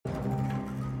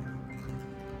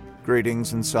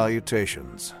Greetings and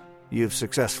salutations. You've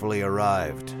successfully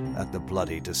arrived at the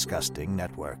Bloody Disgusting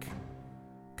Network.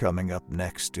 Coming up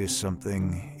next is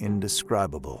something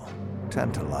indescribable,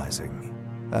 tantalizing,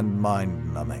 and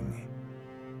mind-numbing.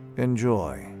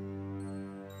 Enjoy.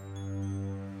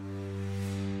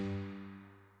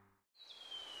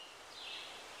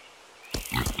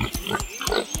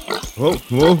 Whoa,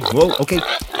 whoa, whoa, okay.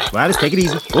 Gladys, take it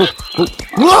easy. Whoa, whoa,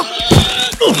 whoa!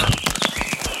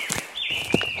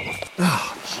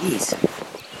 Oh, jeez.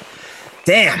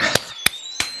 Damn.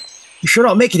 You sure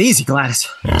don't make it easy, Gladys.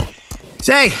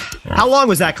 Say, how long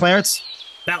was that, Clarence?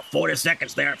 About 40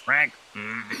 seconds there, Frank.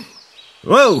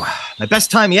 Whoa, my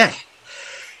best time yet.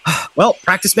 Well,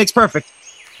 practice makes perfect.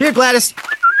 Here, Gladys.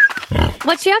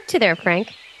 What you up to there,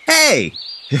 Frank? Hey,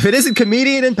 if it isn't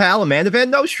comedian and pal Amanda Van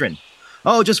Nostrand.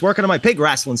 Oh, just working on my pig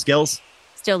wrestling skills.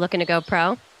 Still looking to go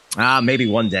pro? Maybe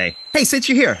one day. Hey, since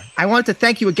you're here, I wanted to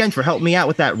thank you again for helping me out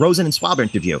with that Rosen and Swab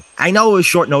interview. I know it was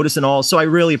short notice and all, so I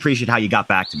really appreciate how you got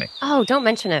back to me. Oh, don't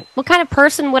mention it. What kind of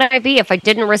person would I be if I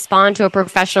didn't respond to a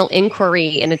professional inquiry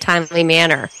in a timely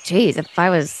manner? Geez, if I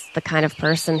was the kind of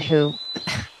person who,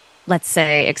 let's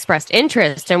say, expressed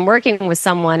interest in working with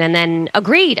someone and then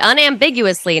agreed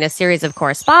unambiguously in a series of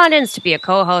correspondence to be a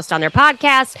co-host on their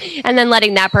podcast, and then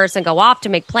letting that person go off to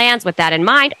make plans with that in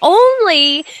mind,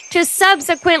 only to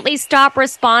subsequently stop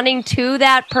responding to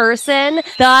that person,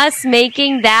 thus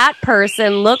making that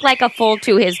person look like a fool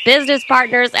to his business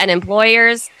partners and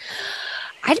employers.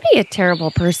 I'd be a terrible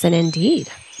person indeed.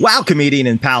 Wow, comedian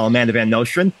and pal Amanda Van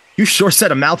Nostrand. You sure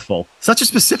said a mouthful. Such a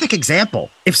specific example.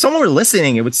 If someone were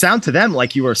listening, it would sound to them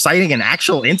like you were citing an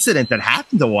actual incident that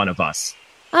happened to one of us.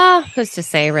 Oh, who's to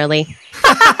say, really?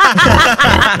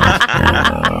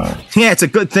 Yeah, it's a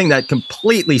good thing that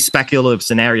completely speculative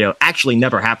scenario actually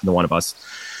never happened to one of us.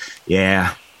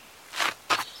 Yeah.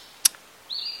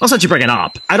 Well, since you bring it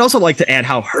up, I'd also like to add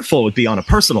how hurtful it would be on a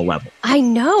personal level. I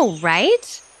know,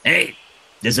 right? Hey,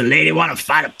 does a lady want to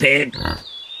fight a pig?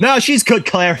 No, she's good,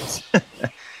 Clarence.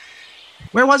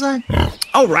 Where was I?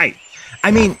 Oh, right.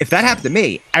 I mean, if that happened to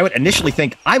me, I would initially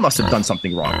think I must have done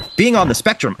something wrong. Being on the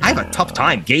spectrum, I have a tough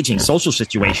time gauging social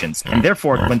situations, and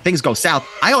therefore, when things go south,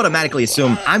 I automatically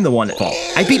assume I'm the one at fault.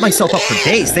 I beat myself up for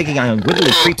days thinking I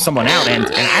unwittingly creeped someone out, and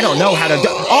I don't know how to do—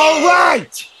 All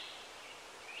right!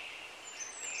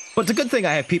 But it's a good thing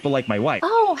I have people like my wife.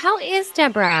 Oh, how is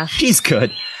Deborah? She's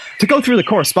good. To go through the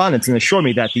correspondence and assure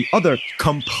me that the other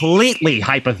completely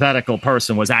hypothetical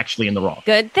person was actually in the wrong.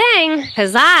 Good thing,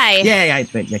 because Yeah, I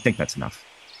think that's enough.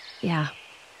 Yeah.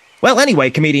 Well, anyway,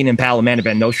 comedian and pal Amanda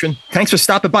Van Nostrand, thanks for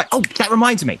stopping by. Oh, that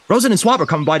reminds me. Rosen and Swab are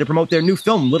coming by to promote their new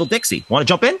film, Little Dixie. Want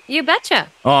to jump in? You betcha.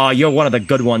 Oh, you're one of the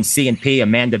good ones, C&P,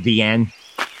 Amanda VN.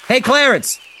 Hey,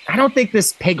 Clarence, I don't think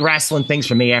this pig wrestling thing's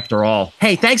for me after all.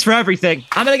 Hey, thanks for everything.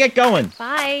 I'm going to get going.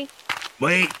 Bye.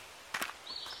 Wait.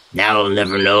 Now I'll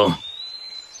never know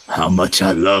how much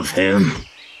I love him.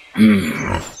 Smug,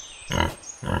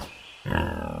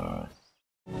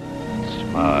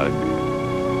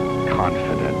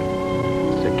 confident,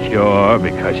 secure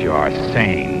because you are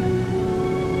sane.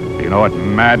 Do you know what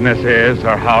madness is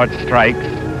or how it strikes?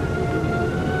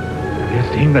 Have you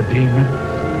seen the demons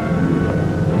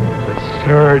that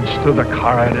surge through the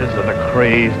corridors of the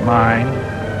crazed mind?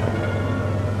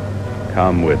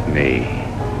 Come with me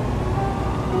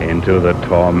into the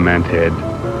tormented,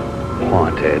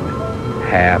 haunted,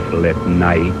 half-lit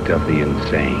night of the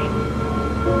insane.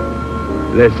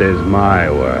 This is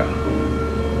my world.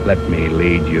 Let me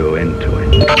lead you into it.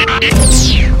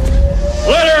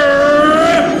 Let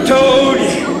her rip, Toad!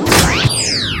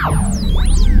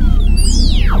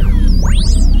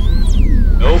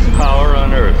 No power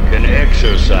on earth can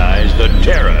exorcise the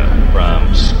terror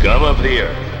from scum of the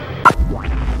earth.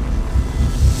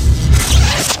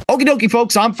 Okie dokie,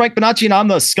 folks. I'm Frank Bonacci, and I'm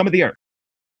the scum of the earth.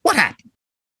 What happened?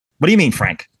 What do you mean,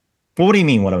 Frank? Well, what do you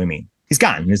mean? What do we mean? He's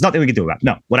gone. There's nothing we can do about it.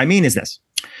 No, what I mean is this.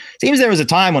 Seems there was a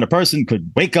time when a person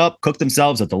could wake up, cook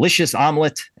themselves a delicious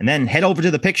omelet, and then head over to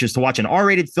the pictures to watch an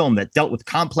R-rated film that dealt with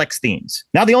complex themes.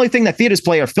 Now the only thing that theaters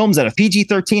play are films that are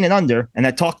PG-13 and under, and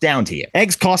that talk down to you.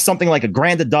 Eggs cost something like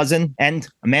 $1,000 a dozen, and,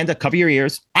 Amanda, cover your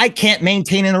ears, I can't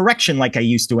maintain an erection like I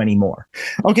used to anymore.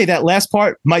 Okay, that last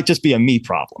part might just be a me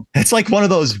problem. It's like one of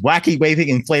those wacky waving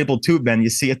inflatable tube men you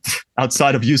see it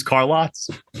outside of used car lots.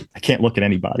 I can't look at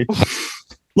anybody.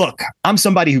 Look, I'm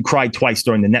somebody who cried twice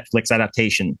during the Netflix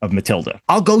adaptation of Matilda.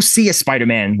 I'll go see a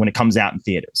Spider-Man when it comes out in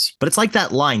theaters. But it's like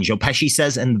that line Joe Pesci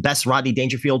says in the best Rodney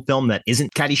Dangerfield film that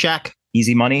isn't Caddyshack,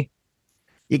 Easy Money.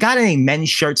 You got any men's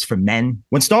shirts for men?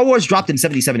 When Star Wars dropped in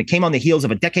 77, it came on the heels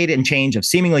of a decade and change of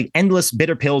seemingly endless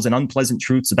bitter pills and unpleasant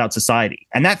truths about society.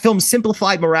 And that film's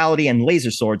simplified morality and laser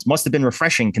swords must have been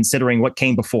refreshing considering what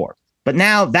came before. But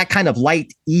now that kind of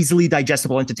light, easily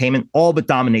digestible entertainment all but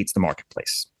dominates the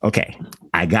marketplace. Okay,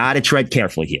 I gotta tread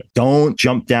carefully here. Don't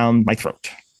jump down my throat.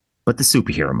 But the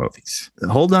superhero movies.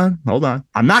 Hold on.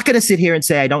 I'm not going to sit here and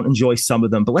say I don't enjoy some of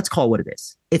them, but let's call it what it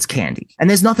is. It's candy. And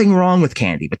there's nothing wrong with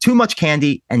candy, but too much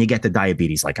candy and you get the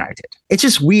diabetes like I did. It's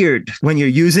just weird when you're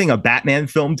using a Batman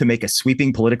film to make a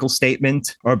sweeping political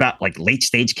statement or about like late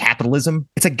stage capitalism.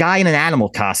 It's a guy in an animal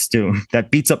costume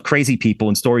that beats up crazy people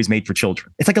in stories made for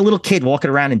children. It's like a little kid walking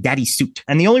around in daddy's suit.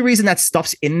 And the only reason that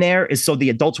stuff's in there is so the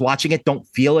adults watching it don't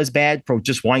feel as bad for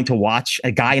just wanting to watch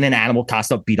a guy in an animal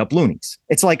costume beat up loonies.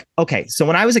 It's like, okay, so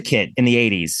when I was a kid in the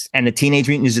 80s and the Teenage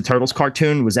Mutant Ninja Turtles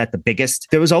cartoon was at the biggest,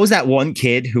 there was always that one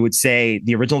kid who would say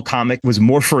the original comic was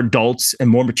more for adults and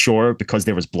more mature because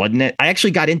there was blood in it. I actually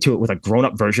got into it with a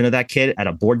grown-up version of that kid at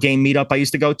a board game meetup I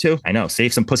used to go to. I know,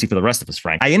 save some pussy for the rest of us,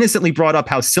 Frank. I innocently brought up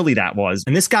how silly that was,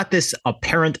 and this got this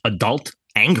apparent adult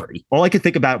angry. All I could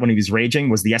think about when he was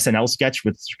raging was the SNL sketch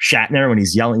with Shatner when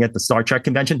he's yelling at the Star Trek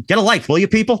convention. Get a life, will you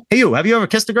people? Hey, you, have you ever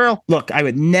kissed a girl? Look, I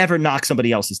would never knock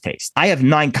somebody else's taste. I have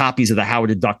 9 copies of the Howard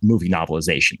the Duck movie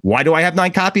novelization. Why do I have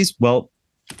 9 copies? Well,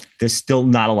 there's still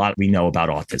not a lot we know about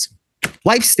autism.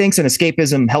 Life stinks and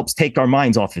escapism helps take our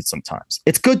minds off it sometimes.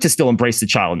 It's good to still embrace the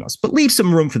child in us, but leave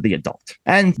some room for the adult.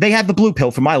 And they have the blue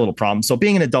pill for my little problem, so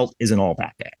being an adult isn't all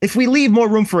that bad. If we leave more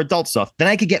room for adult stuff, then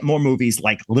I could get more movies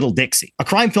like Little Dixie, a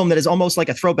crime film that is almost like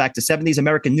a throwback to 70s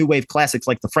American new wave classics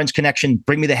like The French Connection,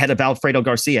 Bring Me the Head of Alfredo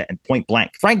Garcia, and Point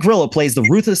Blank. Frank Grillo plays the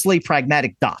ruthlessly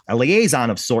pragmatic Doc, a liaison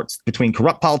of sorts between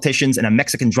corrupt politicians and a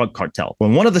Mexican drug cartel.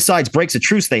 When one of the sides breaks a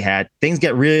truce they had, things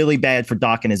get really bad for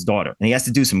Doc and his daughter, and he has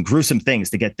to do some gruesome things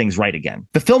to get things right again.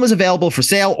 The film is available for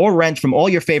sale or rent from all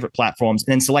your favorite platforms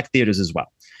and in select theaters as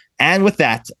well. And with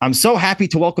that, I'm so happy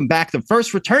to welcome back the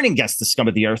first returning guest to Scum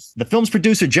of the Earth, the film's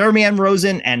producer, Jeremy M.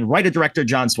 Rosen, and writer-director,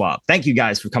 John Swab. Thank you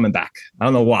guys for coming back. I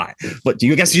don't know why, but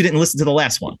you guess you didn't listen to the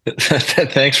last one.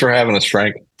 Thanks for having us,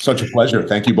 Frank. Such a pleasure.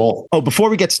 Thank you both. Oh, before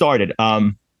we get started,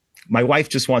 my wife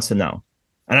just wants to know,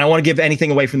 and I don't want to give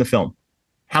anything away from the film.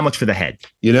 How much for the head?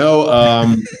 You know,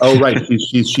 oh, right.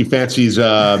 She fancies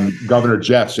Governor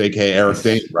Jeffs, a.k.a. Eric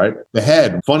Dane, right? The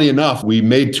head. Funny enough, we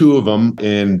made 2 of them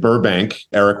in Burbank.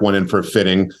 Eric went in for a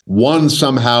fitting. One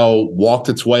somehow walked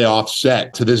its way off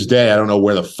set. To this day, I don't know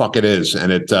where the fuck it is.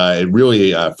 And it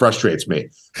really frustrates me.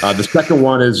 The second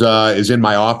one is in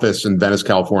my office in Venice,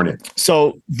 California.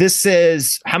 So this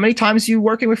is, how many times are you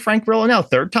working with Frank Grillo now?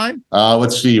 3rd time?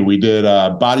 Let's see. We did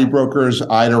Body Brokers,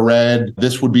 Ida Red.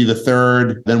 This would be the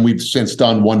 3rd. Then we've since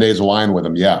done One Day's a Lion with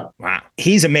him. Yeah. Wow.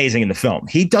 He's amazing in the film.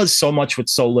 He does so much with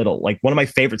so little. Like one of my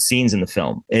favorite scenes in the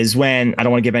film is when, I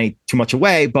don't want to give too much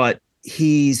away, but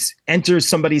he's enters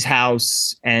somebody's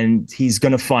house and he's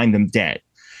going to find them dead.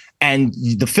 And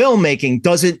the filmmaking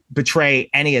doesn't betray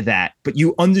any of that, but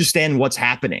you understand what's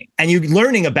happening. And you're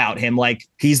learning about him. Like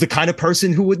he's the kind of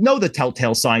person who would know the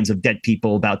telltale signs of dead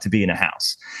people about to be in a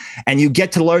house. And you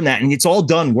get to learn that. And it's all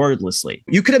done wordlessly.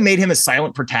 You could have made him a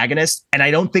silent protagonist. And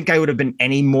I don't think I would have been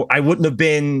I wouldn't have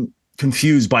been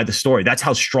confused by the story. That's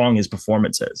how strong his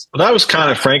performance is. Well, that was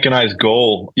kind of Frank and I's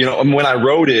goal. You know, when I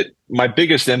wrote it, my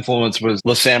biggest influence was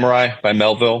Le Samurai by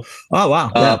Melville. Oh, wow.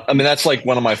 Yeah. I mean, that's like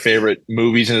one of my favorite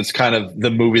movies. And it's kind of the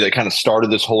movie that kind of started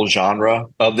this whole genre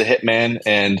of the hitman.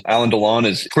 And Alan Delon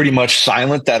is pretty much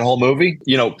silent that whole movie.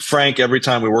 You know, Frank, every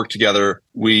time we work together,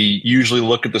 we usually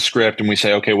look at the script and we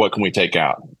say, okay, what can we take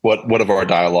out? What of our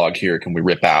dialogue here can we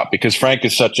rip out? Because Frank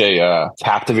is such a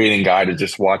captivating guy to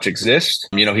just watch exist.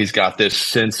 You know, he's got this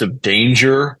sense of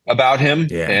danger about him,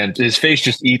 and his face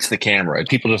just eats the camera.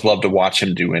 People just love to watch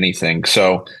him do anything.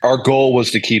 So our goal was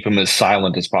to keep him as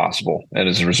silent as possible and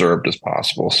as reserved as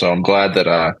possible. So I'm glad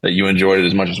that you enjoyed it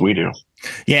as much as we do.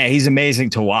 Yeah, he's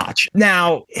amazing to watch.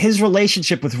 Now, his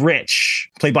relationship with Rich,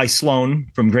 played by Sloan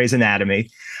from Grey's Anatomy,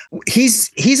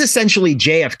 he's essentially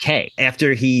JFK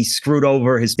after he screwed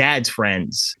over his dad's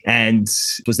friends. And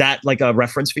was that like a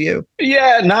reference for you?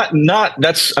 Yeah, not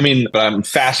that's, I mean, I'm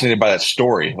fascinated by that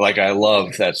story. Like I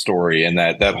love that story and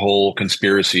that whole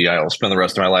conspiracy. I'll spend the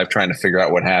rest of my life trying to figure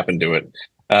out what happened to it,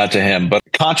 to him. But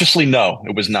consciously, no,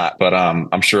 it was not. But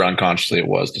I'm sure unconsciously it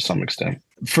was to some extent.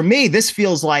 For me, this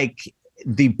feels like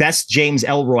the best James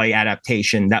Ellroy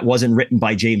adaptation that wasn't written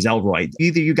by James Ellroy.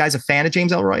 Either you guys a fan of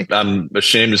James Ellroy? I'm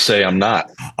ashamed to say I'm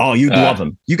not. Oh, you'd love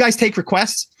him. You guys take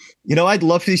requests? You know, I'd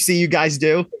love to see you guys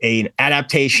do an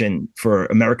adaptation for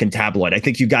American Tabloid. I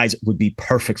think you guys would be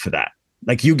perfect for that.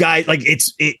 Like you guys, like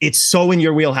it's so in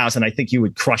your wheelhouse, and I think you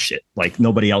would crush it like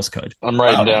nobody else could. I'm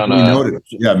writing down. American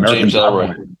James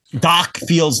Ellroy. Doc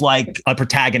feels like a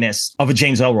protagonist of a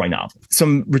James Ellroy novel.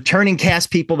 Some returning cast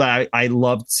people that I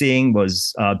loved seeing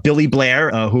was Billy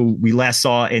Blair, who we last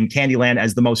saw in Candyland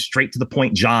as the most straight to the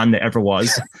point John there ever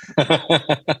was.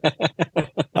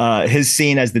 His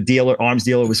scene as the arms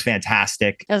dealer was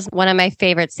fantastic. It was one of my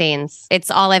favorite scenes. It's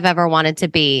all I've ever wanted to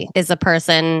be is a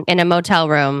person in a motel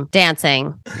room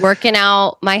dancing, working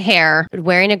out my hair,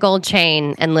 wearing a gold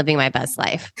chain, and living my best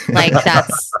life. Like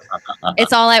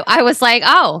it's all I was like,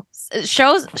 oh,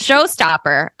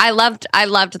 showstopper. I loved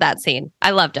that scene.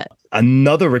 I loved it.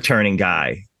 Another returning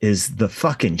guy is the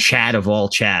fucking Chad of all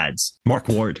Chads. Mark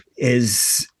Ward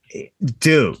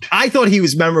dude, I thought he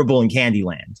was memorable in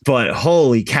Candyland, but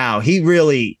holy cow,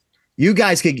 you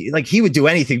guys could, like, he would do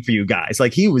anything for you guys.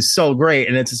 Like, he was so great.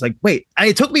 And it's just like, wait, and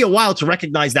it took me a while to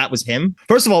recognize that was him.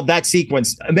 First of all, that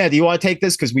sequence, Amanda, do you want to take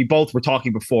this? Because we both were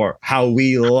talking before how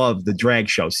we love the drag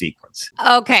show sequence.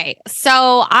 Okay.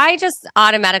 So I just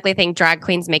automatically think drag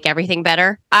queens make everything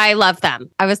better. I love them.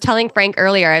 I was telling Frank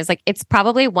earlier, I was like, it's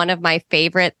probably one of my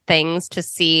favorite things to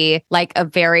see like a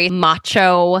very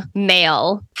macho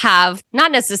male have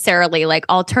not necessarily like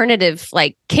alternative,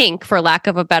 like kink for lack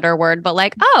of a better word, but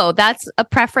like, oh, that's a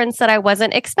preference that I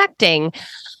wasn't expecting.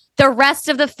 The rest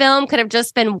of the film could have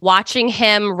just been watching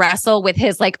him wrestle with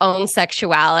his like own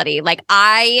sexuality. Like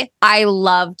I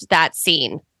loved that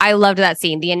scene. I loved that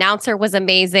scene. The announcer was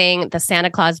amazing. The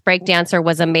Santa Claus breakdancer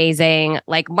was amazing.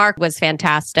 Like Mark was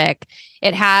fantastic.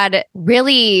 It had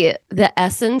really the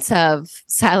essence of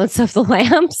Silence of the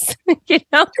Lambs, where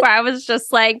I was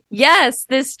just like, yes,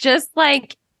 this just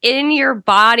like in your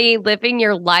body, living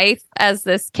your life as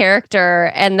this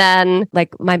character. And then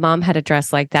like my mom had a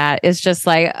dress like that. It's just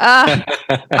like,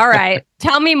 all right,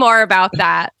 tell me more about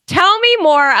that. Tell me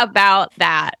more about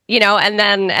that, and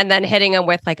then hitting him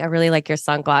with like, I really like your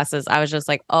sunglasses. I was just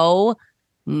like, oh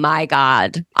my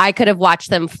God, I could have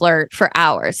watched them flirt for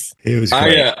hours. It was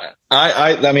great.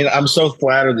 I mean, I'm so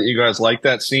flattered that you guys like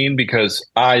that scene because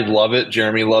I love it.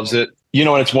 Jeremy loves it. And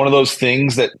it's one of those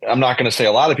things that I'm not going to say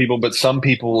a lot of people, but some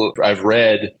people I've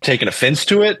read taken offense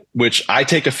to it, which I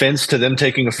take offense to them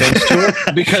taking offense to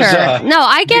it because sure. No,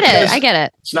 I get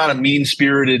it. It's not a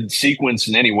mean-spirited sequence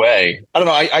in any way. I don't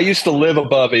know. I used to live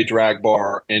above a drag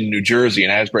bar in New Jersey in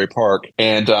Asbury Park,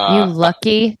 and you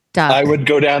lucky duck. I would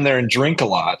go down there and drink a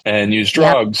lot and use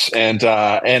drugs, and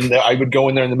I would go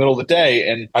in there in the middle of the day.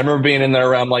 And I remember being in there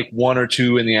around like 1 or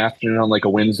 2 in the afternoon on like a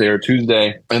Wednesday or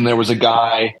Tuesday, and there was a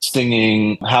guy singing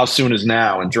 "How Soon Is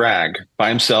Now" in drag by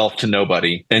himself to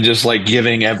nobody, and just like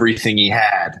giving everything he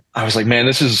had. I was like, man,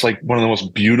 this is like one of the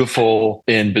most beautiful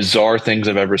and bizarre things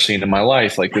I've ever seen in my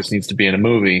life. Like, this needs to be in a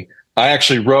movie. I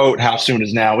actually wrote "How Soon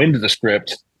Is Now" into the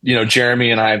script.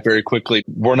 Jeremy and I very quickly,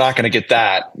 we're not going to get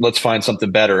that. Let's find something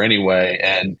better anyway.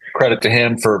 And credit to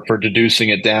him for deducing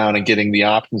it down and getting the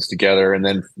options together. And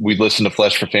then we listened to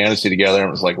Flesh for Fantasy together and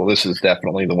it was like, well, this is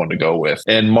definitely the one to go with.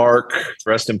 And Mark,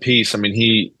 rest in peace. I mean,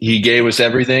 he gave us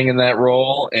everything in that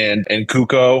role. And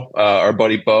Kuko, our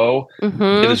buddy Bo,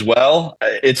 did as well.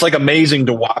 It's like amazing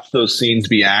to watch those scenes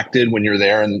be acted when you're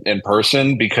there in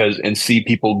person and see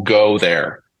people go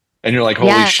there. And you're like,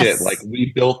 holy shit, like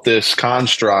we built this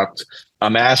construct.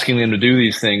 I'm asking them to do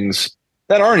these things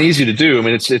that aren't easy to do. I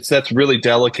mean, that's really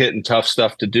delicate and tough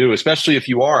stuff to do, especially if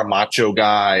you are a macho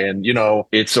guy and,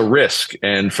 it's a risk.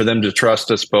 And for them to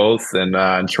trust us both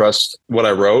and trust what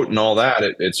I wrote and all that,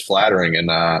 it's flattering. And,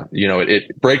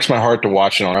 it breaks my heart to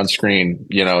watch it on screen.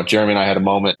 Jeremy and I had a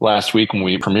moment last week when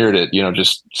we premiered it,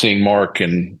 just seeing Mark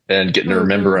and getting to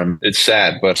remember him. It's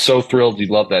sad, but so thrilled you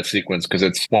love that sequence because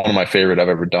it's one of my favorite I've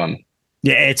ever done.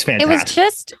 Yeah, it's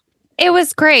fantastic. It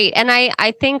was great. And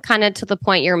I think kind of to the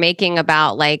point you're making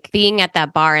about like being at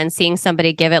that bar and seeing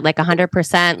somebody give it like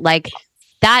 100%, like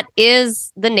that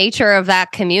is the nature of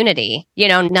that community.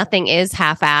 Nothing is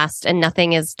half-assed and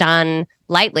nothing is done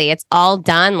lightly. It's all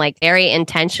done like very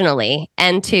intentionally.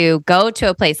 And to go to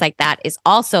a place like that is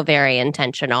also very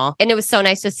intentional. And it was so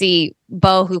nice to see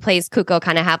Bo, who plays Kuko,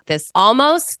 kind of have this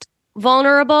almost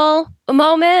vulnerable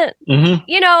moment,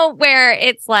 where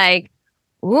it's like,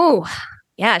 ooh,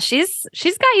 yeah, she's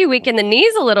got you weak in the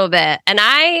knees a little bit. And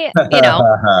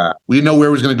we didn't know where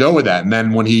he was going to go with that. And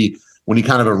then when he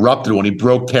kind of erupted, when he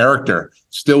broke character,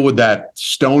 still with that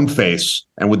stone face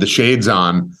and with the shades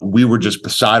on, we were just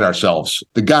beside ourselves.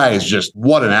 The guy is just,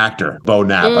 what an actor, Bo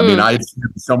Knapp. I mean, I've seen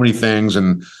so many things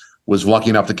and was lucky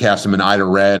enough to cast him in Ida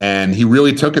Red, and he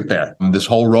really took it there. This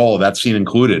whole role, that scene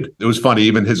included. It was funny.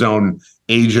 Even his own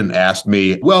agent asked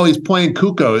me, well, he's playing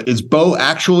Kuko. Is Bo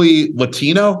actually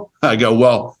Latino? I go,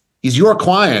 well, he's your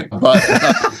client, but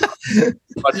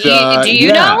do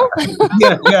you know?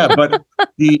 yeah, but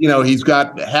he's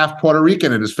got half Puerto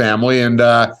Rican in his family, and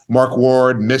Mark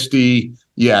Ward, Misty.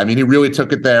 Yeah, I mean, he really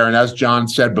took it there. And as John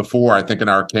said before, I think in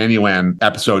our Candyland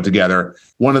episode together,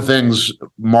 one of the things,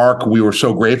 Mark, we were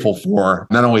so grateful for,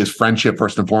 not only his friendship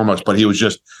first and foremost, but he was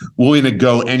just willing to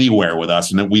go anywhere with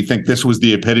us. And we think this was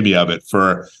the epitome of it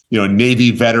for, Navy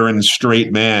veteran,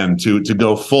 straight man to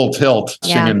go full tilt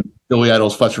singing Billy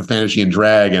Idol's Flesh for Fantasy and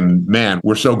Drag. And man,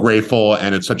 we're so grateful.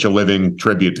 And it's such a living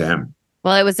tribute to him.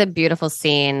 Well, it was a beautiful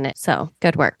scene. So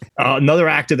good work. Another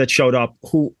actor that showed up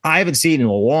who I haven't seen in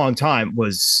a long time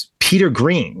was Peter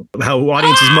Green. How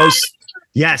audiences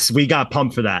yes, we got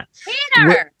pumped for that.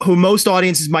 Peter! Who most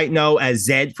audiences might know as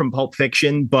Zed from Pulp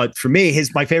Fiction. But for me,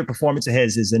 my favorite performance of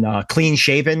his is in Clean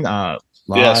Shaven,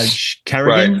 Lodge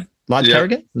Kerrigan. Right. Lodge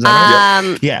Kerrigan? Was that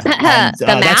right? Yeah. And, The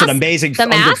Mask? that's an amazing. The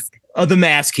Mask? The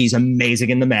Mask. He's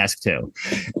amazing in The Mask too.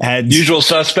 And Usual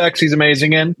Suspects. He's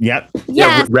amazing in. Yep.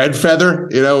 Yes. Red Feather,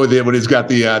 when he's got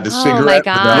the cigarette. Oh my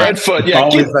God. Redfoot. Yeah,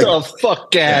 get the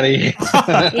fuck out of here.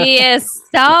 He is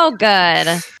so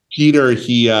good. Peter,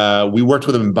 we worked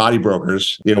with him in Body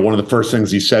Brokers. One of the first things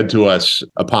he said to us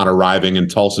upon arriving in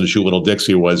Tulsa to shoot Little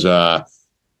Dixie was,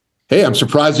 "Hey, I'm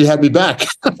surprised you had me back."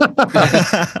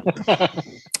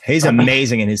 He's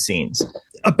amazing in his scenes.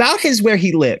 About where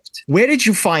he lived, where did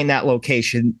you find that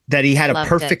location that he had a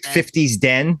perfect 50s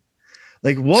den?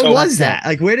 Like, what was that?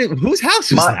 Like, whose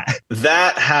house was that?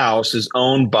 That house is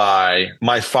owned by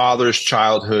my father's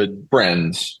childhood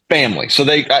friends' family. So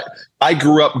I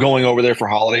grew up going over there for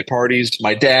holiday parties.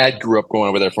 My dad grew up going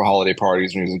over there for holiday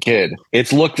parties when he was a kid.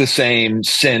 It's looked the same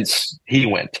since he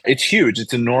went. It's huge.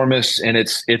 It's enormous. And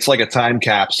it's like a time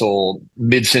capsule,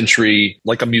 mid-century,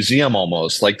 like a museum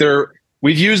almost. Like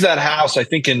we've used that house, I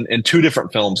think, in 2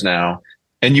 different films now.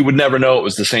 And you would never know it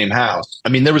was the same house. I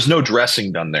mean, there was no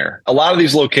dressing done there. A lot of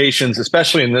these locations,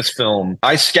 especially in this film,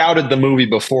 I scouted the movie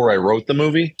before I wrote the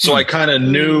movie. So I kind of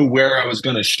knew where I was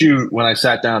going to shoot when I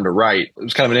sat down to write. It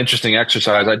was kind of an interesting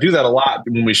exercise. I do that a lot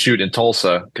when we shoot in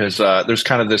Tulsa because there's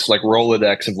kind of this like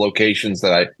Rolodex of locations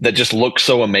that just look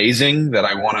so amazing that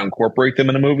I want to incorporate them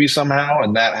in a movie somehow.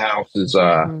 And that house is,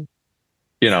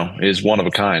 is one of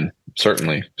a kind,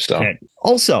 certainly. So okay.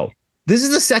 Also, this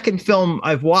is the second film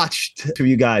I've watched for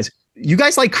you guys. You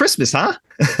guys like Christmas, huh?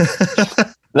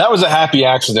 That was a happy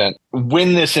accident.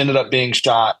 When this ended up being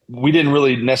shot, we didn't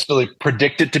really necessarily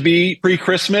predict it to be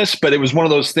pre-Christmas, but it was one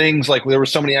of those things like there were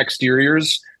so many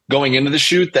exteriors going into the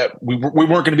shoot that we weren't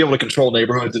going to be able to control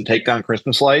neighborhoods and take down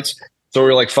Christmas lights. So we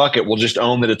were like, fuck it. We'll just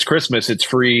own that it's Christmas. It's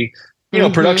free.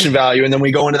 Production value. And then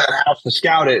we go into that house to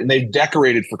scout it and they've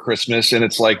decorated for Christmas. And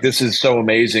it's like, this is so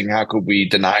amazing. How could we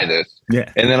deny this?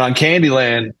 Yeah. And then on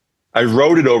Candyland, I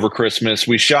wrote it over Christmas.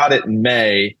 We shot it in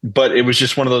May, but it was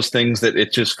just one of those things that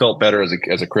it just felt better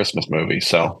as a Christmas movie.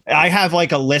 So I have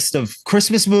like a list of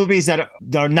Christmas movies that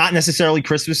are not necessarily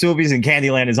Christmas movies, and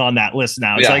Candyland is on that list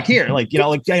now. It's like here,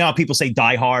 people say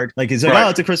Die Hard. Like it's like, oh,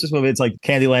 it's a Christmas movie. It's like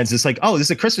Candyland's just like, oh, this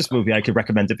is a Christmas movie I could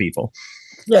recommend to people.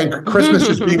 Yeah, and Christmas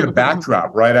just being a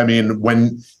backdrop, right? I mean,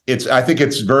 I think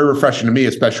it's very refreshing to me,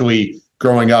 especially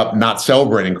growing up not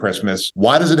celebrating Christmas.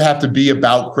 Why does it have to be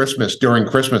about Christmas during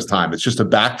Christmas time? It's just a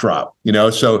backdrop,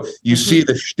 So you see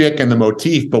the shtick and the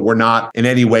motif, but we're not in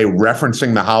any way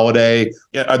referencing the holiday.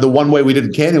 The one way we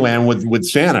did Candyland with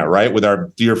Santa, right? With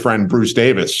our dear friend Bruce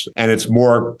Davis. And it's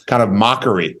more kind of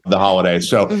mockery of the holiday.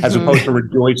 So as opposed to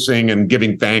rejoicing and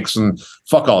giving thanks and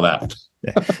fuck all that.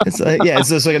 Yeah, it's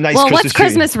just like a nice. Well, Christmas what's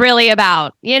Christmas really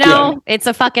about? It's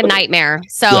a fucking nightmare.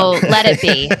 So let it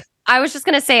be. I was just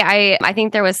going to say, I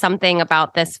think there was something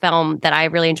about this film that I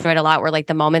really enjoyed a lot were like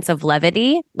the moments of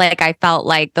levity. Like I felt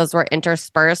like those were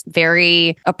interspersed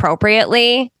very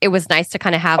appropriately. It was nice to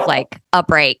kind of have like a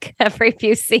break every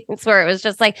few scenes where it was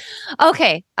just like,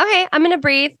 okay, I'm going to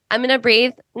breathe. I'm going to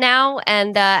breathe now.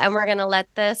 And we're going to let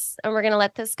this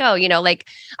go.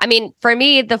 For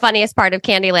me, the funniest part of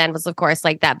Candyland was, of course,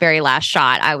 like that very last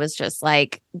shot. I was just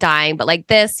like dying. But like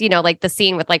this, like the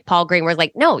scene with like Paul Green, where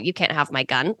like, no, you can't have my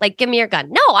gun. Like, give me your gun.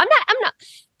 No, I'm not.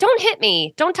 Don't hit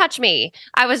me. Don't touch me.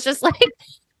 I was just like,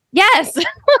 yes.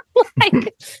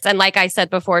 And like I said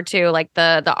before too, like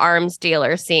the arms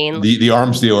dealer scene. The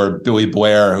arms dealer, Billy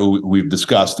Blair, who we've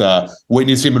discussed, wait till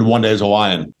you see him in One Day as a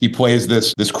Lion. He plays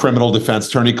this criminal defense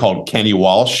attorney called Kenny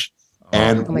Walsh.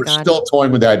 And we're still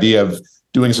toying with the idea of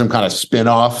doing some kind of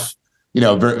spin-off,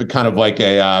 very, kind of like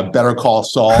a Better Call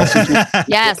Saul.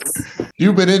 Yes.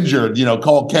 You've been injured,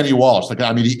 call Kenny Walsh. Like,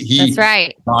 I mean, he That's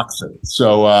right. knocks it.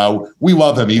 So we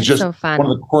love him. He's just so fun. One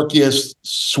of the quirkiest,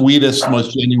 sweetest,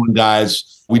 most genuine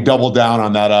guys. We double down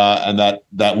on that and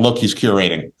that look he's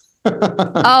curating.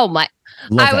 Oh my.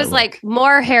 Love I that was look. like,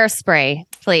 more hairspray,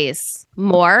 please.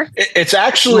 More. It's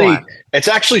actually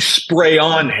More. spray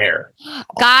on hair.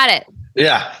 Got it.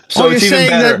 Yeah. So So you're it's even saying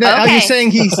better. that are you Okay.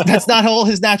 saying that's not all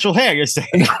his natural hair? You're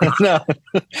saying no,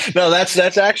 that's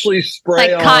actually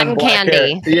spray Like on cotton black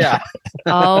candy. hair. Yeah.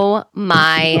 Oh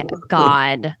my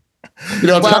God. You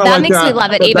know, it's Well, kinda that like, makes me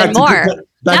love it even back to more.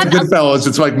 Back to That- Goodfellas,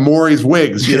 it's like Maury's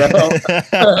wigs, you know?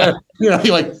 You know,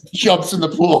 he like jumps in the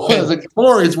pool. It's like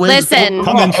Maury's wigs. Listen.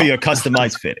 come in for your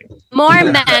customized fitting. More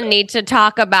men need to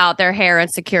talk about their hair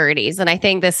insecurities. And I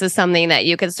think this is something that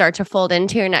you could start to fold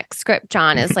into your next script,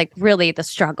 John, is like really the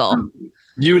struggle.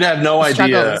 You would have no idea.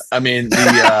 Struggles. I mean,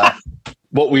 the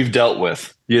what we've dealt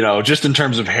with, you know, just in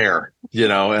terms of hair, you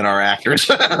know, and our actors.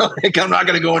 Like, I'm not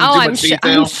going to go into too I'm, much su-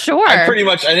 detail. I'm sure.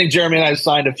 I think Jeremy and I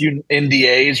signed a few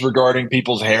NDAs regarding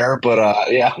people's hair, but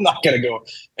yeah, I'm not going to go.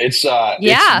 It's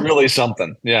really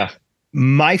something. Yeah.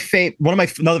 Another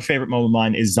favorite moment of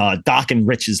mine is Doc and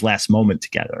Rich's last moment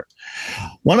together.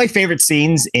 One of my favorite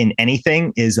scenes in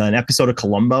anything is an episode of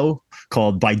Columbo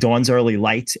called By Dawn's Early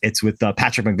Light. It's with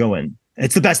Patrick McGowan.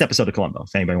 It's the best episode of Columbo,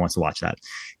 if anybody wants to watch that.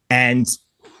 And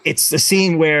it's a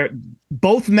scene where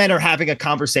both men are having a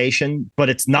conversation, but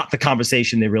it's not the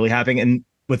conversation they're really having. And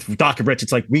with Doc and Rich,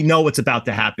 it's like, we know what's about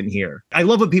to happen here. I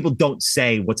love when people don't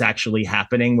say what's actually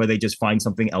happening, where they just find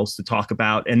something else to talk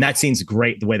about. And that scene's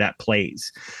great, the way that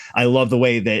plays. I love the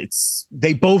way that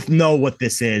they both know what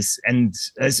this is. And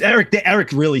as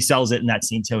Eric really sells it in that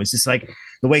scene too. It's just like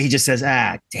the way he just says,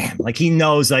 damn, like he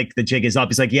knows like the jig is up.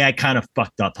 He's like, yeah, I kind of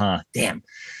fucked up, huh? Damn.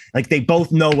 Like they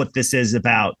both know what this is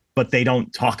about, but they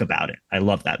don't talk about it. I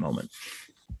love that moment.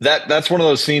 That's one of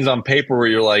those scenes on paper where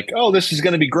you're like, oh, this is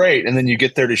going to be great. And then you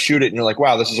get there to shoot it and you're like,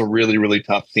 wow, this is a really, really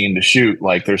tough scene to shoot.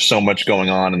 Like there's so much going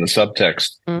on in the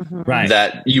subtext Right.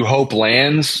 that you hope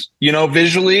lands, you know,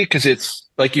 visually. Cause it's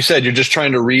like you said, you're just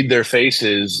trying to read their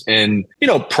faces and, you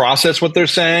know, process what they're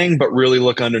saying, but really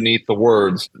look underneath the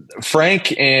words.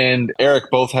 Frank and Eric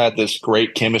both had this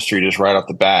great chemistry just right off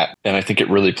the bat. And I think it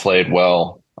really played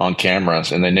well on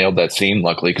cameras, and they nailed that scene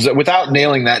luckily, because without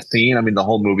nailing that scene, I mean, the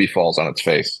whole movie falls on its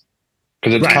face,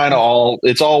 because it's Right. kind of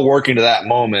all working to that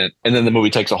moment, and then the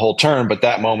movie takes a whole turn, but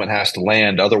that moment has to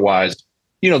land. Otherwise,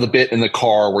 you know, the bit in the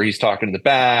car where he's talking to the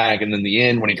bag, and then the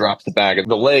end when he drops the bag at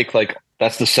the lake, like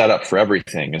that's the setup for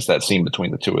everything, is that scene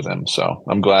between the two of them. So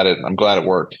I'm glad it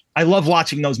worked. I love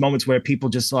watching those moments where people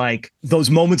just like those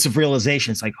moments of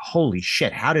realization. It's like, holy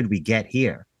shit, how did we get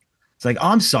here? It's like,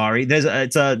 I'm sorry.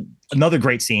 Another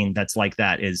great scene that's like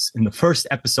that is in the first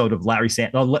episode of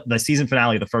the season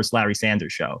finale of the first Larry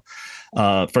Sanders show,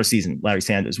 first season, Larry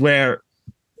Sanders, where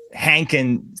Hank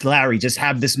and Larry just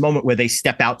have this moment where they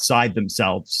step outside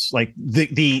themselves, like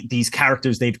these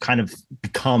characters they've kind of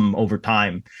become over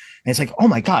time. And it's like, oh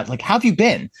my God, like, how have you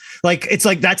been? Like, it's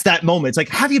like, that's that moment. It's like,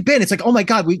 how have you been? It's like, oh my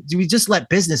God, we just let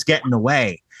business get in the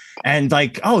way. And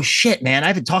like, oh shit, man, I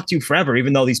haven't talked to you forever,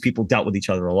 even though these people dealt with each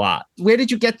other a lot. Where did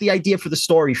you get the idea for the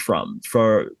story from,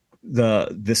 for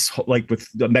like with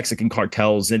the Mexican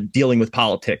cartels and dealing with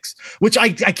politics, which I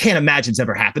can't imagine's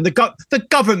ever happened. The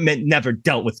government never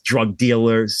dealt with drug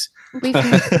dealers. We've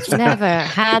never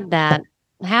had that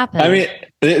happen. I mean,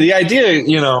 the idea,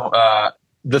 you know,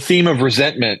 the theme of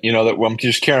resentment, you know, that I'm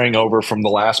just carrying over from the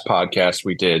last podcast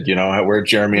we did, you know, where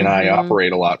Jeremy and I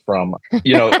operate a lot from,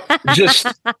 you know, just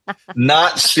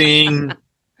not seeing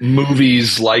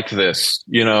movies like this,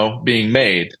 you know, being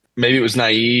made. Maybe it was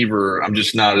naive, or I'm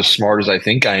just not as smart as I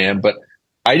think I am, but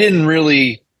I didn't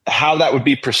really how that would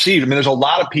be perceived. I mean, there's a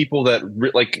lot of people that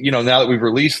like, you know, now that we've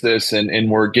released this and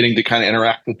we're getting to kind of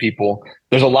interact with people,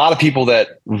 there's a lot of people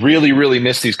that really, really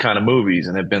miss these kind of movies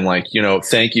and have been like, you know,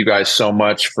 thank you guys so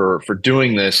much for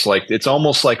doing this. Like, it's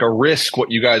almost like a risk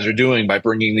what you guys are doing by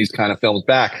bringing these kind of films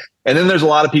back. And then there's a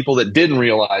lot of people that didn't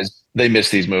realize they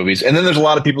missed these movies. And then there's a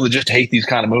lot of people that just hate these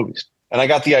kind of movies. And I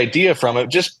got the idea from it,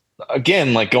 just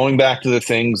again, like going back to the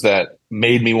things that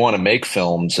made me want to make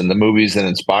films and the movies that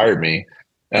inspired me.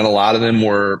 And a lot of them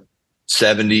were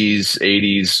 70s,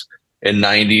 80s, and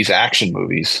 90s action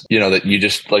movies, you know, that you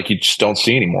just don't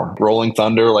see anymore. Rolling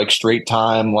Thunder, like Straight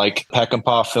Time, like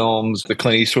Peckinpah films, the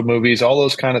Clint Eastwood movies, all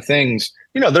those kind of things,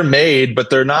 you know, they're made, but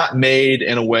they're not made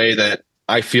in a way that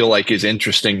I feel like is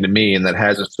interesting to me and that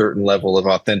has a certain level of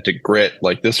authentic grit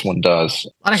like this one does.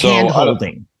 A lot of hand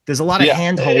holding. There's a lot of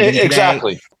hand holding.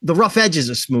 Exactly. The rough edges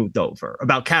are smoothed over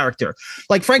about character.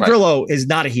 Like Frank Grillo is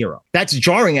not a hero. That's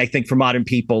jarring, I think, for modern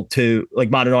people to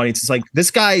like modern audiences. Like this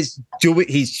guy's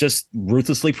he's just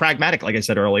ruthlessly pragmatic. Like I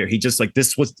said earlier, he just like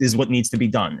is what needs to be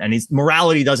done. And his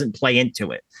morality doesn't play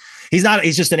into it.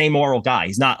 He's just an amoral guy.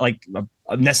 He's not like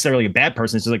necessarily a bad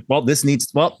person. It's just like, well, this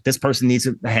person needs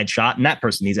a headshot and that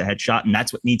person needs a headshot, and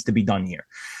that's what needs to be done here.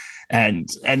 And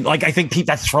like, I think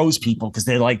that throws people because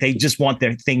they just want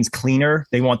their things cleaner.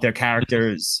 They want their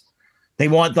characters. They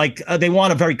want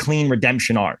a very clean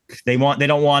redemption arc. They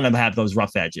don't want to have those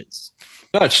rough edges.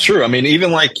 No, it's true. I mean,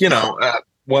 even like,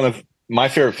 one of my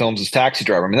favorite films is Taxi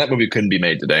Driver. I mean, that movie couldn't be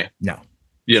made today. No.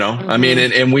 I mean,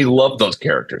 and we love those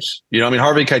characters. I mean,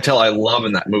 Harvey Keitel, I love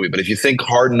in that movie. But if you think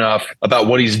hard enough about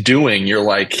what he's doing, you're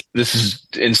like, this is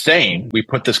insane. We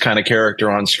put this kind of character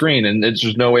on screen, and there's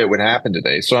just no way it would happen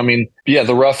today. So, I mean, yeah,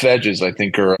 the rough edges, I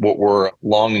think, are what we're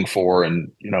longing for and,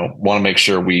 want to make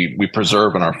sure we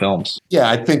preserve in our films. Yeah,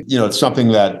 I think, it's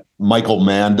something that Michael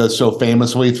Mann does so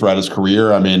famously throughout his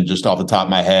career. I mean, just off the top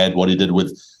of my head, what he did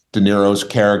with De Niro's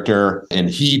character in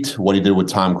Heat, what he did with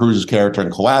Tom Cruise's character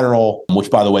in Collateral, which,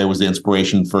 by the way, was the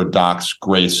inspiration for Doc's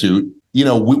gray suit.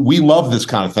 We love this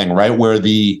kind of thing, right? Where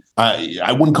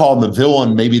I wouldn't call him the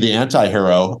villain, maybe the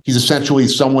anti-hero. He's essentially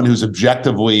someone who's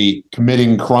objectively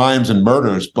committing crimes and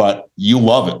murders, but you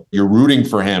love it. You're rooting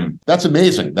for him. That's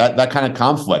amazing. That kind of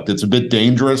conflict. It's a bit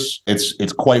dangerous.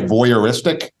 It's quite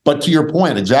voyeuristic. But to your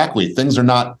point, exactly, things are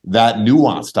not that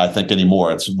nuanced, I think,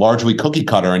 anymore. It's largely cookie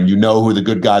cutter, and you know who the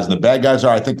good guys and the bad guys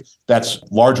are. I think that's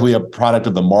largely a product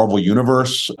of the Marvel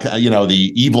universe.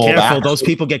 The evil. Careful, those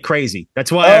people get crazy.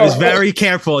 That's why I was very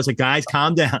careful. It's like, guys,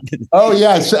 calm down. Oh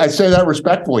yeah, I say that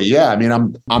respectfully. Yeah, I mean,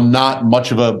 I'm not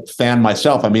much of a fan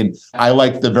myself. I mean, I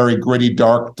like the very gritty,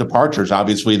 dark departures.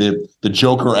 Obviously, the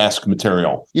Joker-esque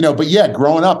material. But yeah,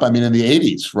 growing up, I mean, in the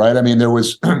 80s, right? I mean, there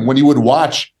was when you would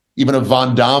watch even a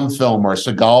Van Damme film or a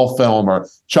Seagal film or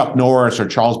Chuck Norris or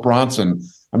Charles Bronson.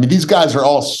 I mean, these guys are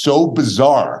all so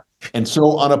bizarre and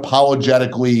so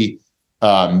unapologetically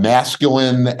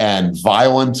masculine and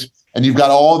violent. And you've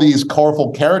got all these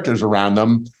colorful characters around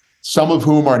them, some of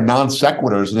whom are non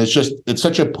sequiturs. And it's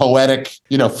such a poetic,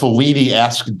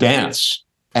 Fellini-esque dance.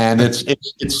 And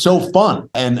it's so fun.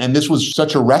 And this was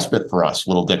such a respite for us,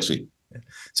 Little Dixie.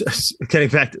 So, getting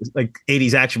back to like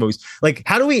 80s action movies, like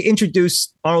how do we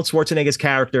introduce Arnold Schwarzenegger's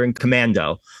character in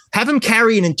Commando? Have him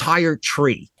carry an entire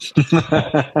tree.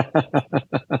 I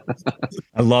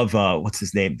love what's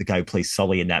his name? The guy who plays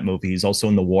Sully in that movie. He's also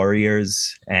in The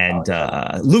Warriors, and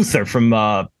Luther from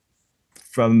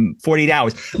 48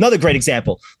 Hours. Another great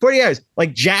example. 48 Hours,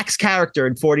 like Jack's character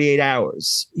in 48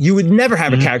 Hours. You would never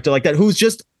have a character like that who's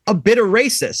just a bitter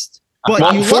racist.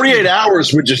 But 48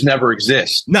 Hours would just never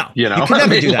exist. No, you could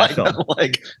never do that film.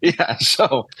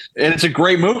 So, and it's a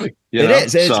great movie.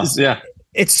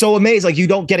 It's so amazing. Like, you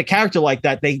don't get a character like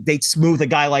that. They smooth a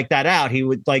guy like that out. He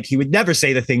would never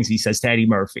say the things he says to Eddie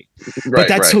Murphy. But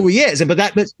that's who he is. But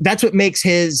that's what makes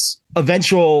his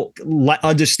eventual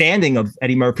understanding of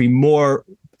Eddie Murphy more.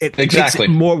 Exactly.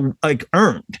 More like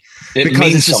earned. It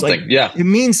means something. It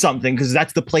means something because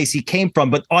that's the place he came from.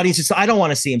 But audiences, I don't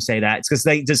want to see him say that. It's because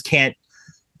they just can't.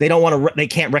 They don't want to. They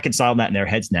can't reconcile that in their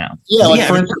heads now. Yeah,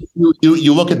 for instance,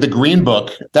 you look at the Green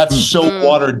Book. That's so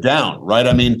watered down, right?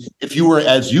 I mean, if you were,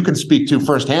 as you can speak to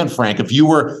firsthand, Frank, if you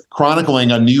were chronicling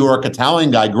a New York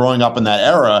Italian guy growing up in that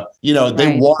era,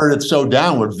 they watered it so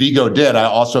down. What Vigo did, I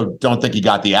also don't think he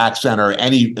got the accent or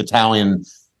any Italian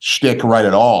shtick right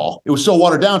at all. It was so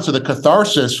watered down. So the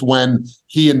catharsis when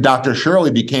he and Dr.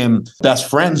 Shirley became best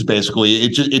friends, basically,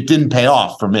 it didn't pay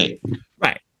off for me.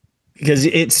 Right. Because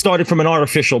it started from an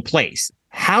artificial place.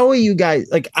 How are you guys,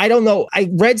 like, I don't know. I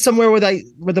read somewhere where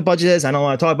the budget is. I don't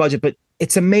want to talk budget, but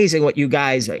it's amazing what you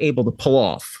guys are able to pull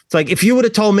off. It's like, if you would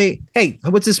have told me, hey,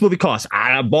 what's this movie cost?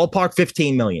 Ballpark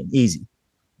 15 million, easy.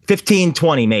 15,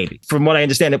 20 maybe. From what I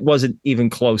understand, it wasn't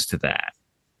even close to that.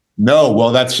 No,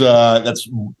 well, that's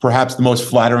perhaps the most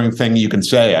flattering thing you can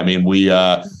say. I mean, we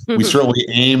certainly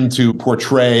aim to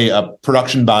portray a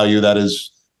production value that is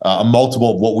a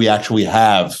multiple of what we actually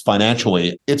have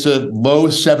financially. It's a low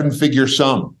 7-figure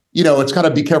sum. It's got to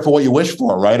be careful what you wish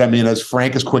for, right? I mean, as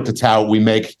Frank is quick to tout, we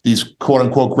make these quote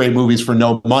unquote great movies for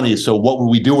no money. So what would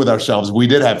we do with ourselves if we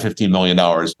did have $15 million?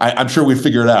 I'm sure we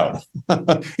figure it out.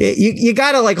 you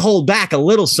got to like hold back a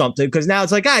little something because now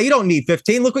it's like, you don't need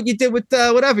 15. Look what you did with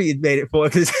whatever you made it for.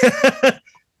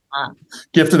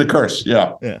 Gift and a curse.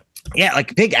 Yeah. Yeah.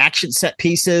 Like big action set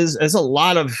pieces. There's a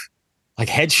lot of like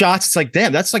headshots. It's like,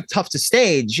 damn, that's like tough to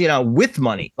stage, with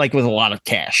money, like with a lot of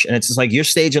cash. And it's just like, you're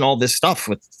staging all this stuff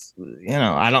with,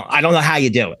 I don't know how you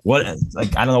do it.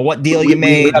 I don't know what deal you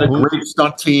made. We had a great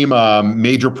stunt team,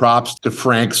 major props to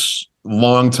Frank's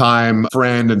longtime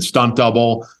friend and stunt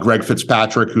double, Greg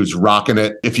Fitzpatrick, who's rocking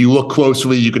it. If you look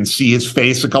closely, you can see his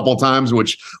face a couple of times,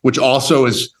 which also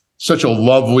is such a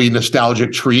lovely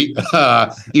nostalgic treat.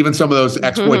 Even some of those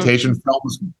exploitation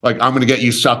films, like I'm Gonna Get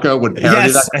You Sucker, would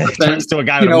parody that kind of thing. To a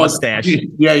guy with a mustache.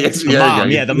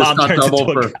 The mom turns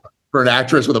double for an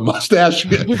actress with a mustache.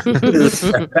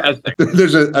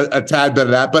 There's a tad bit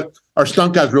of that, but our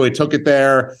stunt guys really took it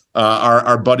there.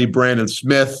 Our buddy Brandon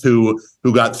Smith, who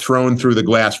got thrown through the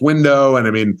glass window, and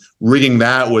I mean, rigging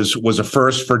that was a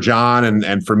first for John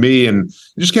and for me, and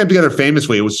it just came together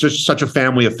famously. It was just such a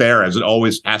family affair, as it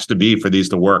always has to be for these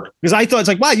to work. Because I thought it's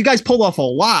like, wow, you guys pulled off a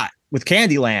lot with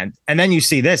Candyland, and then you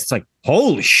see this, it's like,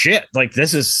 holy shit, like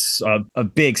this is a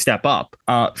big step up.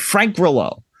 Frank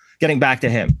Grillo. Getting back to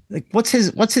him, like what's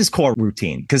his core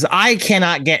routine? Because I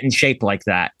cannot get in shape like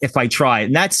that if I try.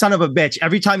 And that son of a bitch,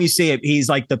 every time you see it, he's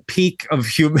like the peak of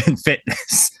human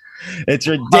fitness. It's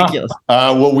ridiculous.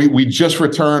 Well, we just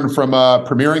returned from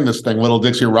premiering this thing, Little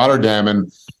Dixie Rotterdam,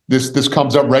 and this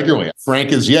comes up regularly.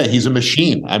 Frank is he's a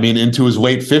machine. I mean, into his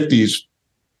late 50s,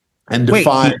 and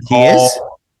defying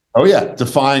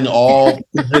defying all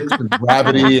physics and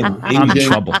gravity and aging. I'm in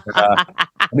trouble. I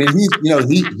mean,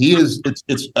 he is.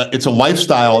 It's a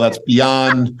lifestyle that's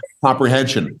beyond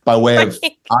comprehension by way of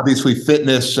obviously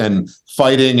fitness and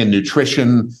fighting and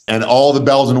nutrition and all the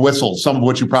bells and whistles, some of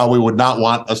which you probably would not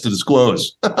want us to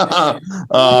disclose.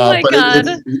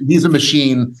 He's a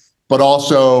machine, but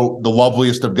also the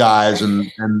loveliest of guys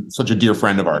and such a dear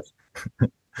friend of ours. Oh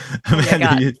my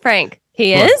God. Frank,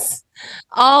 he is?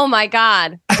 Oh my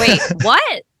God. Wait,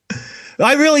 what?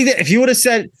 I really did. If you would have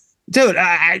said, dude,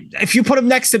 if you put him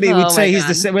next to me, we'd say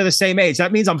we're the same age.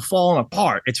 That means I'm falling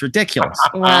apart. It's ridiculous.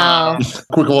 Wow.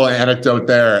 Quick little anecdote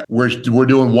there. We're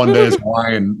doing One Day as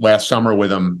Hawaiian last summer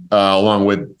with him, along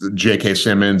with J.K.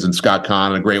 Simmons and Scott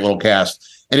Conn, and a great little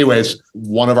cast. Anyways,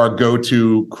 one of our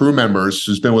go-to crew members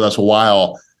who's been with us a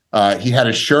while, he had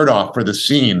his shirt off for the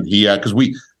scene. Because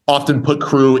we often put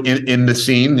crew in the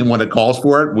scene, and when it calls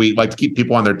for it, we like to keep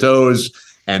people on their toes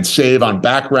and save on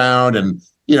background, and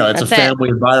it's a family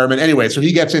environment. Anyway, so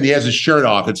he gets in, he has his shirt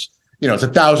off. It's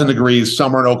 1,000 degrees,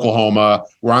 summer in Oklahoma.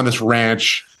 We're on this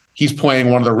ranch. He's playing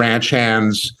one of the ranch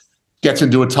hands, gets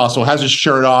into a tussle, has his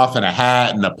shirt off and a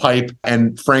hat and a pipe.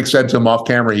 And Frank said to him off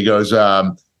camera, he goes,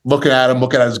 looking at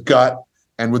his gut,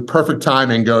 and with perfect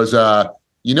timing goes,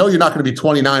 you're not going to be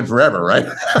 29 forever, right?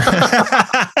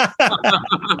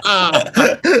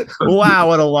 Wow,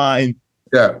 what a line.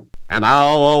 Yeah. And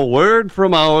now a word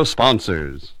from our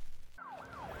sponsors.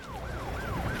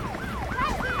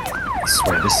 I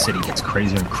swear, this city gets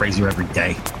crazier and crazier every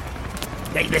day.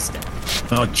 Hey, listen.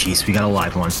 Oh, jeez, we got a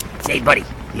live one. Hey, buddy,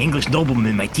 the English nobleman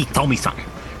in my teeth told me something.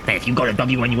 That if you go to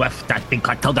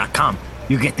WNUF.BigCartel.com,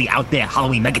 you get the Out There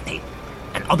Halloween Megatape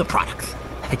and other products.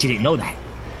 I bet you didn't know that.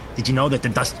 Did you know that the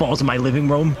dust balls in my living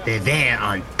room, they're there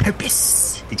on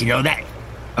purpose? Did you know that?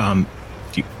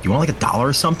 Do you want like $1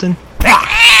 or something? Did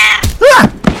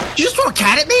you just throw a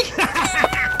cat at me?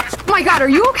 Oh my God, are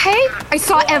you okay? I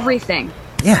saw everything.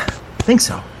 Yeah, I think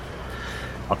so.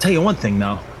 I'll tell you one thing,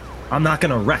 though. I'm not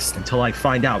going to rest until I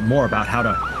find out more about how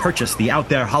to purchase the Out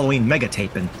There Halloween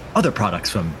Megatape and other products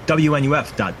from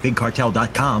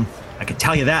WNUF.BigCartel.com. I can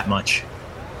tell you that much.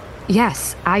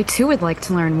 Yes, I too would like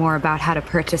to learn more about how to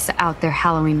purchase the Out There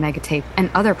Halloween Megatape and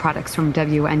other products from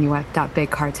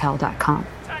WNUF.BigCartel.com.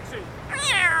 Taxi!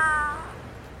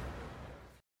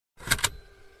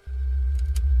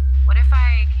 What if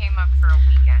I came up for a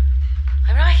weekend?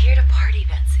 I'm not here to party,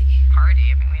 Betsy. Party?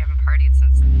 I mean, we haven't partied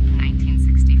since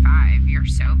 1965. You're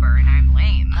sober and I'm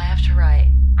lame. I have to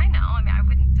write. I know. I mean, I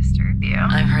wouldn't disturb you.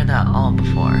 I've heard that all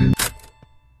before.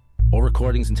 All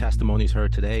recordings and testimonies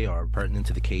heard today are pertinent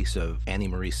to the case of Annie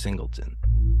Marie Singleton.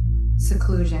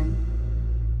 Seclusion.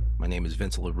 My name is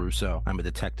Vincent LaRusso. I'm a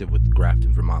detective with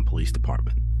Grafton, Vermont Police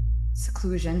Department.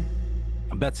 Seclusion.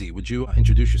 Betsy, would you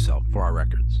introduce yourself for our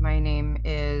records? My name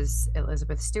is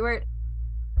Elizabeth Stewart.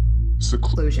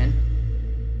 Seclusion.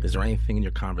 Is there anything in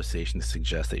your conversation to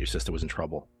suggest that your sister was in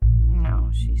trouble? No,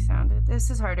 she sounded. This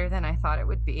is harder than I thought it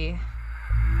would be.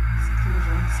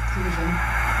 Seclusion.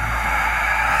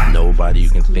 Nobody you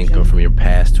can think of from your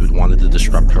past who'd wanted to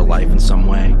disrupt her life in some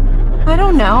way? I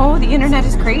don't know. The internet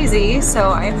is crazy,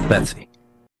 so Betsy.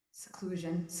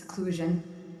 Seclusion.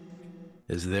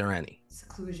 Is there any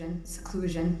Seclusion.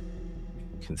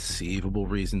 conceivable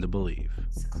reason to believe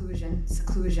Seclusion.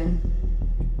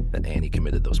 that Annie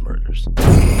committed those murders?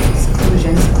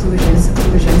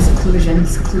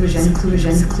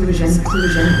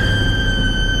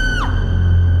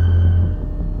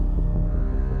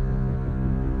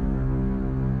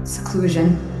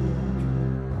 Seclusion.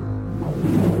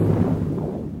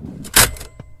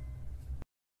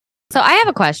 So I have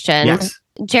a question. Yes.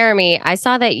 Jeremy, I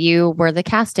saw that you were the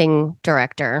casting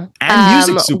director and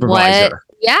music supervisor.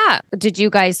 Did you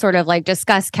guys sort of like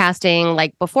discuss casting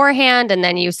like beforehand and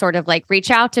then you sort of like reach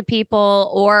out to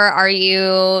people, or are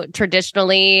you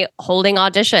traditionally holding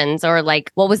auditions, or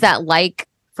like what was that like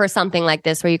for something like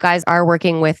this where you guys are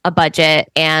working with a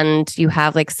budget and you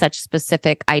have like such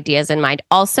specific ideas in mind?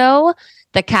 Also,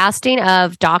 the casting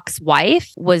of Doc's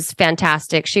wife was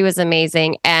fantastic. She was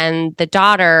amazing. And the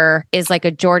daughter is like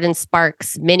a Jordan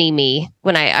Sparks mini-me.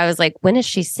 When I was like, when is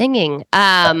she singing?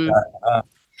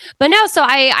 But no, so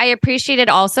I appreciated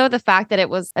also the fact that it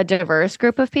was a diverse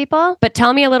group of people. But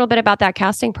tell me a little bit about that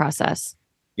casting process.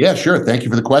 Yeah, sure. Thank you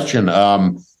for the question.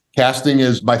 Casting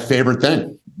is my favorite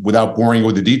thing. Without boring you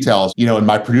with the details, in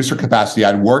my producer capacity,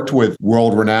 I'd worked with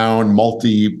world-renowned,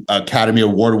 multi-Academy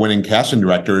Award-winning casting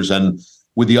directors, and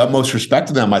with the utmost respect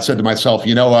to them, I said to myself,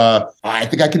 I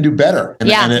think I can do better.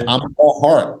 And I'm all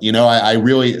heart.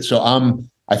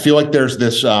 I feel like there's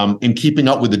this, in keeping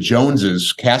up with the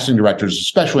Joneses, casting directors,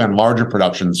 especially on larger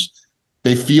productions,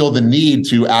 they feel the need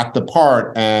to act the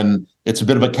part, and it's a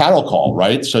bit of a cattle call,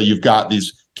 right? So you've got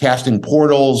these casting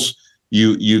portals,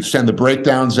 you send the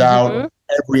breakdowns out,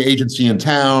 every agency in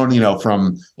town,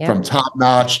 from Top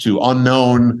Notch to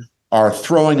Unknown are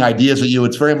throwing ideas at you.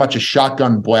 It's very much a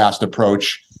shotgun blast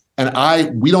approach.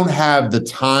 And we don't have the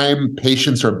time,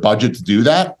 patience, or budget to do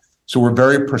that. So we're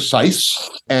very precise,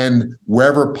 and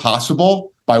wherever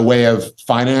possible, by way of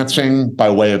financing, by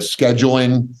way of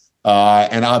scheduling,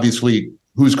 and obviously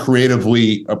who's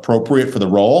creatively appropriate for the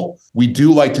role, we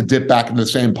do like to dip back into the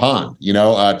same pond,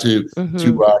 to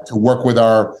work with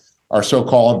our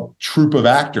so-called troupe of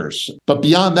actors. But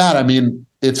beyond that, I mean,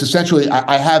 it's essentially,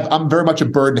 I'm very much a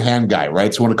bird and hand guy,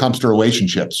 right? So when it comes to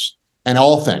relationships and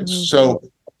all things.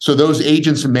 So those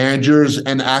agents and managers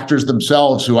and actors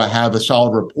themselves who I have a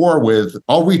solid rapport with,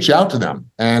 I'll reach out to them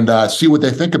and see what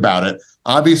they think about it.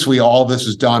 Obviously, all this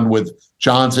is done with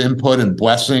John's input and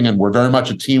blessing, and we're very much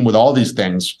a team with all these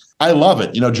things. I love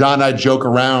it. John and I joke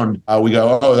around. We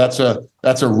go, "Oh, that's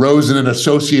a Rosen and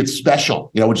Associates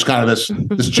special," which is kind of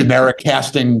this generic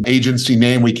casting agency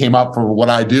name we came up for what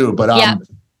I do. But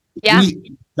John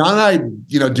and I,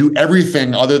 do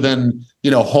everything other than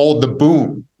hold the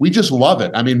boom. We just love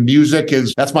it. I mean,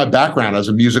 that's my background as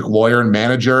a music lawyer and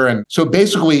manager, and so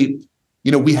basically,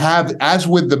 we have, as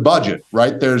with the budget,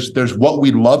 right? There's what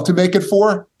we'd love to make it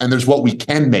for, and there's what we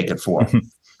can make it for.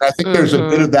 I think there's a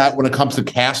bit of that when it comes to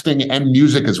casting and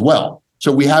music as well.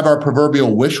 So we have our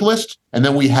proverbial wish list, and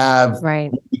then we have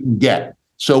what we can get.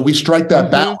 So we strike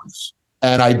that balance.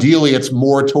 And ideally, it's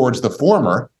more towards the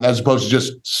former as opposed to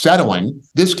just settling.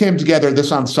 This came together,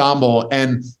 this ensemble,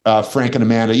 and Frank and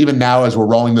Amanda, even now as we're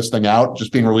rolling this thing out,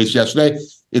 just being released yesterday,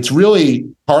 it's really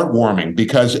heartwarming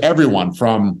because everyone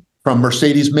from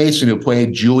Mercedes Mason, who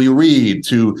played Julie Reed,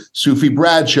 to Sufi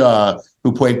Bradshaw,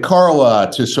 who played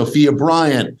Carla, to Sophia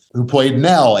Bryant, who played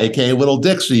Nell, aka Little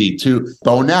Dixie, to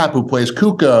Bo Knapp, who plays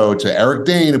Kuko, to Eric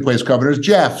Dane, who plays Governor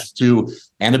Jeff, to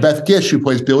Annabeth Gish, who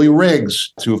plays Billy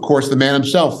Riggs, to, of course, the man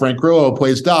himself, Frank Grillo, who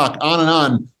plays Doc, on and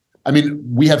on. I mean,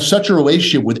 we have such a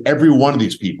relationship with every one of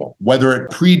these people, whether it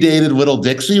predated Little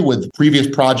Dixie with previous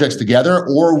projects together,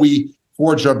 or we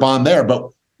forged our bond there. But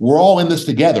we're all in this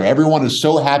together. Everyone is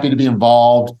so happy to be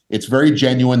involved. It's very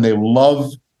genuine. They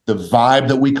love the vibe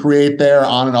that we create there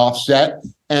on and off set.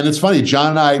 And it's funny, John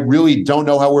and I really don't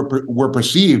know how we're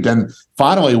perceived. And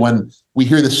finally, when we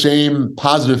hear the same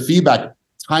positive feedback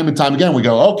time and time again, we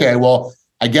go, okay, well,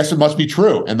 I guess it must be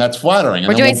true. And that's flattering.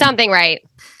 We're doing something right.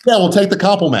 Yeah, we'll take the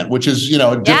compliment, which is,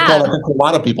 difficult I think, for a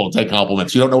lot of people to take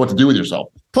compliments. You don't know what to do with yourself.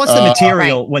 Plus the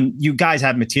material, when you guys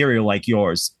have material like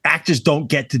yours, actors don't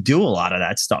get to do a lot of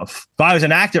that stuff. If I was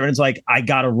an actor and it's like, I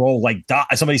got a role like Doc,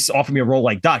 somebody offered me a role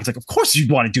like Doc, it's like, of course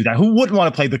you'd want to do that. Who wouldn't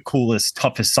want to play the coolest,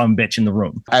 toughest sumbitch in the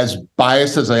room? As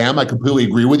biased as I am, I completely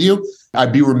agree with you.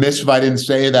 I'd be remiss if I didn't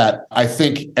say that I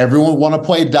think everyone would want to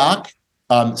play Doc,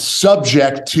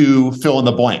 subject to fill in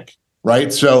the blank,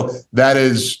 right? So that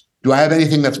is, do I have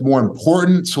anything that's more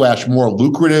important / more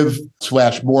lucrative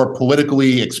 / more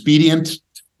politically expedient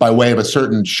by way of a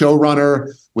certain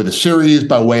showrunner with a series,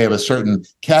 by way of a certain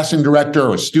casting director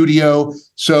or a studio?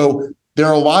 So there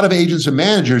are a lot of agents and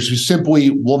managers who simply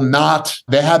will not,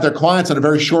 they have their clients on a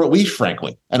very short leash,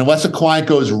 frankly. And unless a client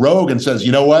goes rogue and says,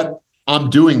 you know what, I'm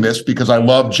doing this because I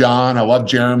love John, I love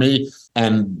Jeremy,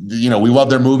 and, we love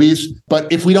their movies.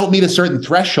 But if we don't meet a certain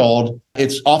threshold,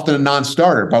 it's often a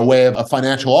non-starter by way of a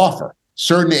financial offer.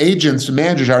 certain agents and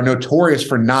managers are notorious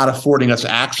for not affording us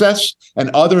access, and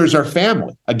others are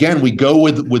family. Again, we go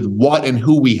with what and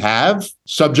who we have,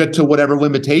 subject to whatever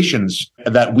limitations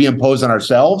that we impose on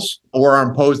ourselves or are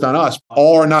imposed on us.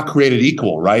 All are not created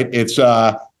equal, right? It's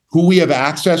who we have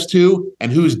access to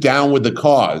and who's down with the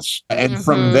cause. And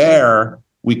from there,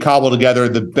 we cobble together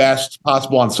the best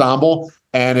possible ensemble.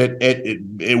 And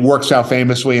it works out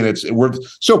famously, and we're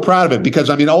so proud of it because,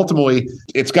 I mean, ultimately,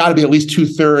 it's got to be at least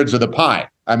 2/3 of the pie.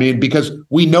 I mean, because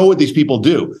we know what these people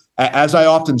do. As I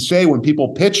often say, when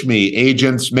people pitch me,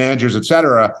 agents, managers, et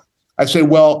cetera, I say,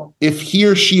 well, if he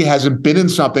or she hasn't been in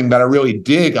something that I really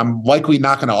dig, I'm likely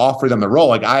not going to offer them the role.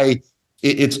 Like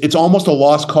it's almost a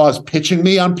lost cause pitching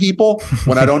me on people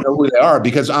when I don't know who they are,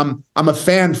 because I'm a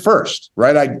fan first,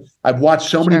 right? I've watched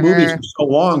so many movies for so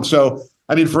long, so.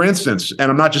 I mean, for instance, and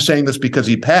I'm not just saying this because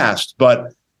he passed,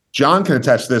 but John can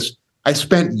attest to this. I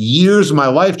spent years of my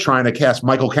life trying to cast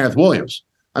Michael Kenneth Williams.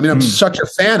 I mean, I'm such a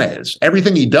fan of his.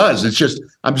 Everything he does,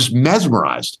 I'm just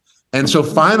mesmerized. And so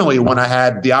finally, when I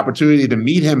had the opportunity to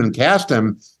meet him and cast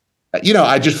him,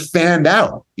 I just fanned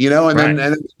out, and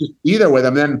then just be there with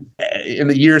him. Then in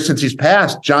the years since he's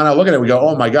passed, John, I look at it, we go,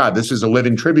 oh my God, this is a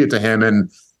living tribute to him. And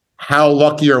how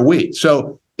lucky are we?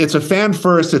 So it's a fan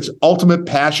first, it's ultimate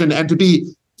passion, and to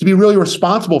be really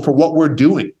responsible for what we're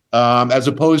doing, as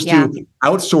opposed to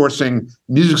outsourcing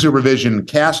music supervision,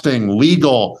 casting,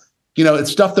 legal.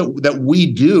 It's stuff that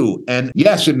we do. And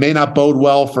yes, it may not bode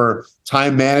well for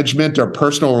time management or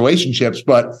personal relationships,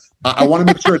 but I want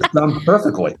to make sure it's done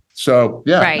perfectly. So,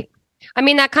 yeah. Right. I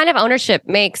mean, that kind of ownership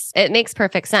makes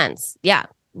perfect sense. Yeah.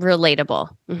 Relatable.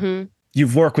 Mm-hmm.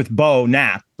 You've worked with Beau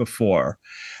Knapp before.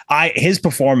 His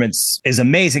performance is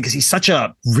amazing because he's such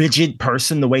a rigid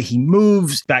person. The way he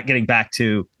moves, getting back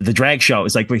to the drag show,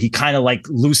 is like where he kind of like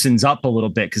loosens up a little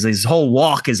bit because his whole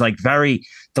walk is like very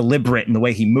deliberate in the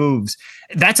way he moves.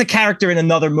 That's a character in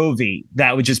another movie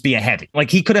that would just be a heavy.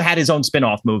 Like he could have had his own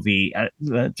spin-off movie.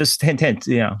 Just hint,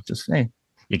 hey,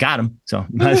 you got him. So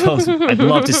might as well, I'd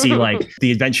love to see like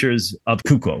the adventures of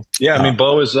Kuko. Yeah, I mean,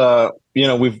 Beau is,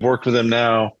 we've worked with him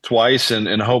now twice,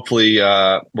 and hopefully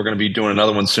we're going to be doing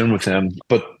another one soon with him.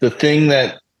 But the thing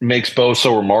that makes Beau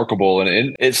so remarkable,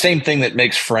 and it's same thing that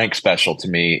makes Frank special to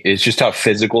me, is just how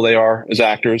physical they are as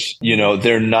actors.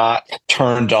 They're not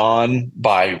turned on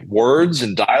by words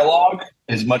and dialogue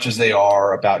as much as they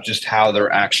are about just how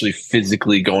they're actually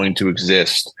physically going to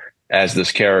exist as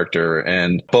this character.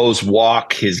 And Beau's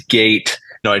walk, his gait,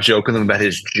 I joke with him about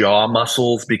his jaw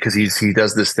muscles because he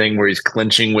does this thing where he's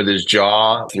clenching with his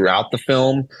jaw throughout the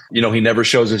film. He never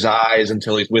shows his eyes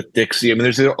until he's with Dixie. I mean,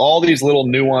 there's all these little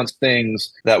nuanced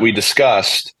things that we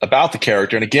discussed about the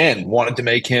character. And again, wanted to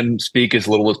make him speak as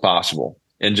little as possible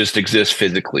and just exist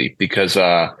physically, because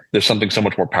there's something so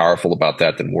much more powerful about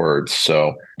that than words.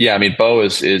 So yeah, I mean, Beau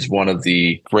is one of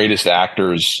the greatest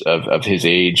actors of his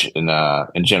age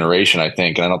and generation, I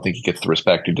think. And I don't think he gets the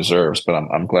respect he deserves, but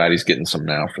I'm glad he's getting some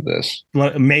now for this.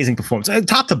 Amazing performance.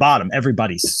 Top to bottom,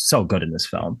 everybody's so good in this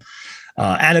film.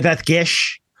 Annabeth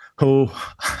Gish, who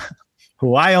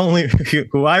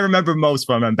I remember most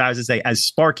from, I'm embarrassed to say, as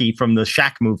Sparky from the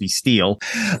Shaq movie Steel.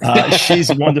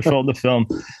 She's wonderful in the film.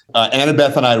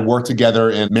 Annabeth and I had worked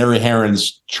together in Mary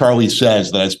Herron's Charlie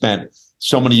Says that I spent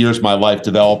so many years of my life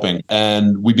developing.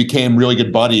 And we became really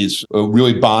good buddies,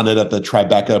 really bonded at the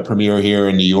Tribeca premiere here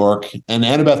in New York. And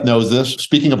Annabeth knows this.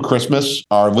 Speaking of Christmas,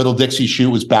 our Little Dixie shoot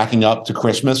was backing up to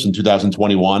Christmas in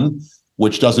 2021,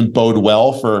 which doesn't bode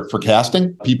well for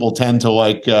casting. People tend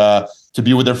to to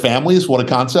be with their families. What a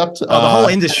concept. The whole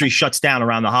industry shuts down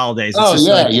around the holidays. It's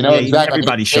exactly.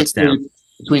 Everybody shuts down.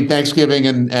 Between Thanksgiving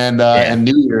and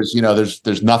New Year's,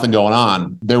 there's nothing going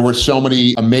on. There were so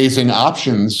many amazing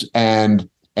options, and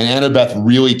Annabeth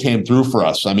really came through for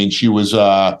us. I mean, she was,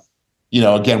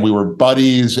 again, we were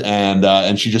buddies,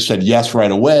 and she just said yes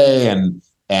right away,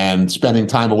 and spending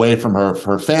time away from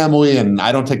her family. And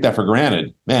I don't take that for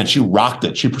granted. Man, she rocked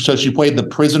it. She played the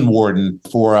prison warden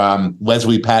for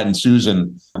Leslie, Pat, and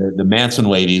Susan, the Manson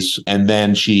ladies. And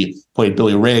then she played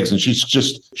Billy Riggs, and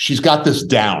she's got this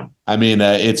down. I mean,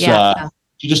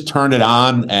 she just turned it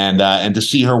on, and to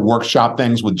see her workshop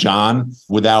things with John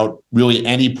without really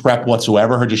any prep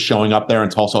whatsoever, her just showing up there in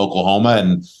Tulsa,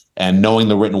 Oklahoma, and knowing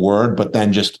the written word, but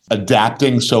then just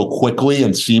adapting so quickly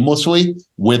and seamlessly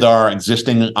with our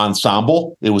existing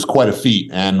ensemble. It was quite a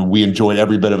feat, and we enjoyed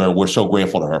every bit of it. We're so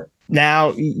grateful to her.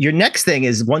 Now, your next thing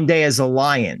is One Day as a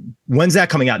Lion. When's that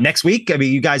coming out? Next week? I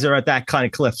mean, you guys are at that kind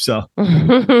of cliff, so.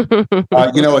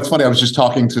 It's funny. I was just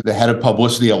talking to the head of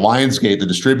publicity at Lionsgate, the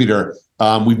distributor.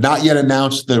 We've not yet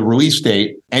announced the release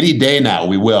date. Any day now,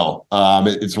 we will.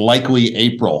 It's likely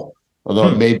April. although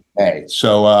it may be May.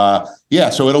 So,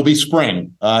 so it'll be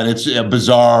spring. And it's a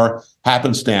bizarre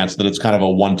happenstance that it's kind of a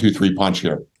 1-2-3 punch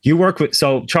here. You work with,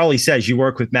 so Charlie says you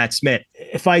work with Matt Smith.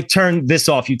 If I turn this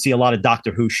off, you'd see a lot of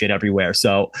Doctor Who shit everywhere.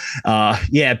 So,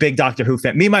 big Doctor Who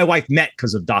fan. Me and my wife met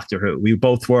because of Doctor Who. We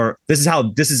both were. This is how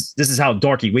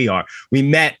dorky we are. We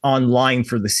met online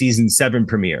for the season 7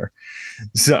 premiere.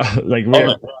 So,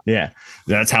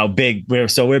 that's how big we're.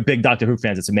 So we're big Doctor Who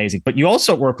fans. It's amazing. But you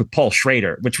also work with Paul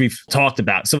Schrader, which we've talked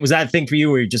about. So was that a thing for you,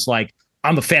 where you're just like,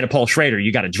 I'm a fan of Paul Schrader,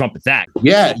 you got to jump at that?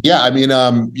 Yeah. I mean,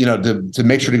 to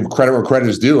make sure to give credit where credit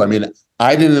is due. I mean,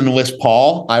 I didn't enlist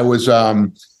Paul. I was,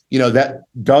 that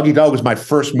Doggy Dog was my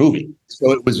first movie.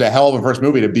 So it was a hell of a first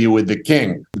movie to be with the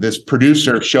king. This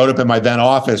producer showed up in my then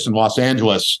office in Los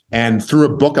Angeles and threw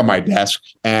a book on my desk.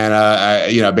 And,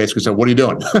 I basically said, "What are you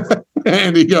doing?"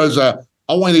 And he goes, "I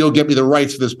want you to go get me the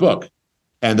rights to this book."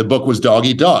 And the book was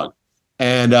Doggy Dog.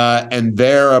 And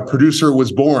there a producer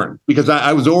was born, because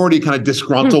I was already kind of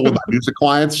disgruntled with my music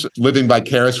clients, living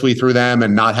vicariously through them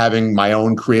and not having my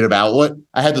own creative outlet.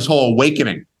 I had this whole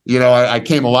awakening. I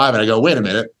came alive and I go, wait a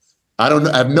minute. I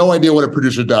have no idea what a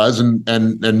producer does,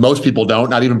 and most people don't,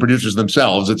 not even producers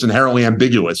themselves. It's inherently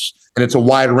ambiguous, and it's a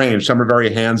wide range. Some are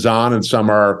very hands-on and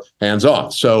some are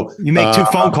hands-off. So you make 2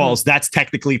 phone calls, that's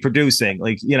technically producing,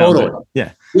 totally.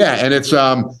 Yeah. And it's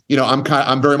I'm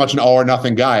very much an all or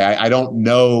nothing guy. I don't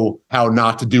know how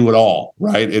not to do it all,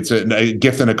 right? It's a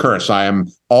gift and a curse. I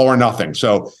am all or nothing.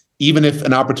 So even if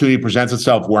an opportunity presents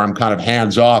itself where I'm kind of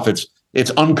hands-off, it's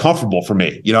uncomfortable for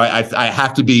me. I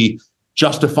have to be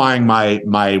justifying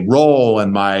my role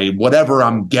and my whatever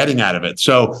I'm getting out of it.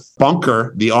 So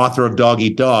Bunker, the author of Dog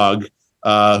Eat Dog,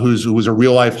 who was a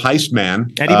real life heist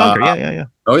man. Eddie Bunker, yeah.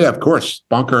 Oh yeah, of course,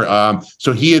 Bunker.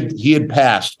 So he had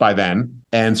passed by then,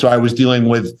 and so I was dealing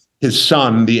with his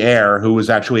son, the heir, who was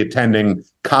actually attending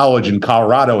college in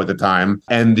Colorado at the time,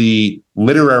 and the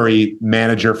literary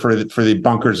manager for the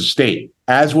Bunker's estate.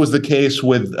 As was the case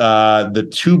with the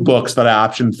 2 books that I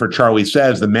optioned for Charlie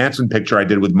Says, the Manson picture I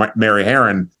did with Mary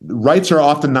Herron, rights are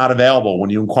often not available when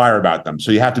you inquire about them.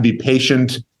 So you have to be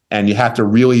patient and you have to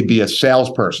really be a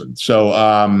salesperson. So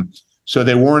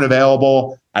they weren't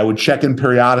available. I would check in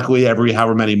periodically every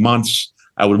however many months.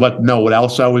 I would let them know what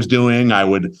else I was doing. I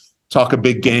would talk a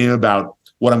big game about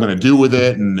what I'm going to do with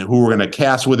it and who we're going to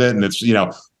cast with it. And it's,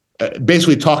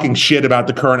 basically talking shit about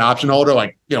the current option holder.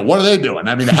 Like, what are they doing?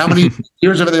 I mean, how many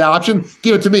years of the option?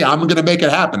 Give it to me. I'm going to make it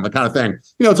happen. The kind of thing.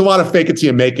 It's a lot of fake it till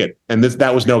you make it. And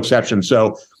that was no exception.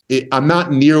 So I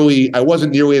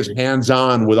wasn't nearly as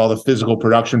hands-on with all the physical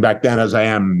production back then as I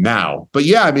am now. But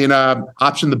yeah, I mean,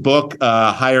 optioned the book,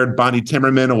 hired Bonnie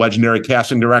Timmerman, a legendary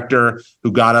casting director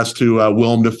who got us to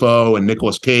Willem Dafoe and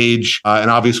Nicolas Cage. And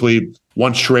obviously,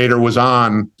 once Schrader was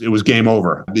on, it was game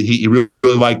over. He really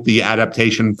liked the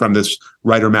adaptation from this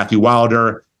writer, Matthew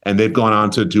Wilder, and they've gone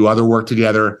on to do other work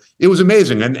together. It was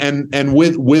amazing. And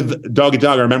with Doggy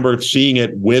Dog, I remember seeing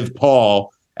it with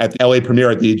Paul at the LA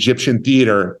premiere at the Egyptian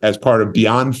Theater as part of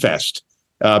Beyond Fest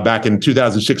back in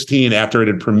 2016 after it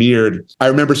had premiered. I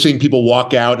remember seeing people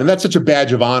walk out, and that's such a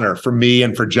badge of honor for me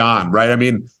and for John, right? I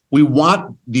mean, we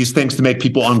want these things to make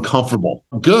people uncomfortable.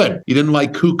 Good. You didn't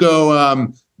like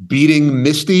Kuko beating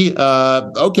Misty?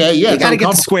 Okay, yeah. You got to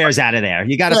get the squares out of there.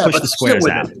 You got to push the squares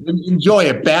out. Enjoy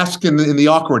it. Bask in the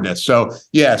awkwardness. So,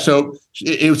 yeah. So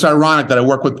it was ironic that I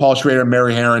worked with Paul Schrader and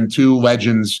Mary Herron, 2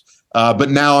 legends. But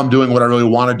now I'm doing what I really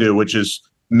want to do, which is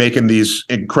making these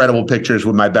incredible pictures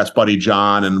with my best buddy,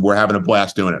 John, and we're having a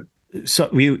blast doing it.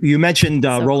 So you mentioned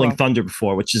Rolling Thunder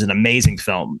before, which is an amazing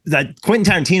film that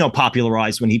Quentin Tarantino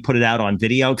popularized when he put it out on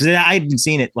video, because I hadn't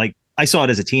seen it. Like, I saw it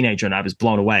as a teenager and I was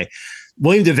blown away.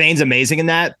 William Devane's amazing in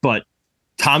that, but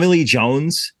Tommy Lee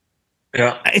Jones,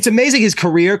 it's amazing. His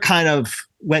career kind of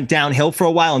went downhill for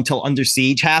a while until Under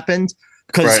Siege happened,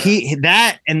 because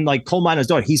that and like Coal Miner's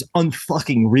Daughter, he's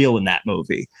unfucking real in that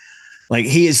movie. Like,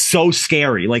 he is so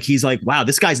scary. Like, he's like, wow,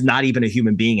 this guy's not even a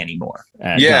human being anymore.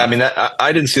 I mean,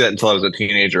 I didn't see that until I was a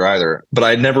teenager either, but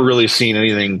I'd never really seen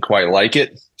anything quite like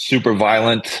it. Super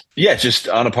violent. Yeah, just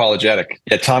unapologetic.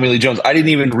 Yeah, Tommy Lee Jones. I didn't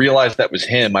even realize that was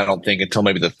him, I don't think, until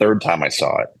maybe the 3rd time I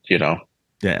saw it,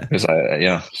 Yeah. Because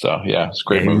it's a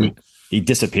great movie. He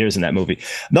disappears in that movie.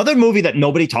 Another movie that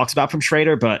nobody talks about from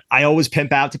Schrader, but I always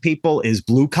pimp out to people, is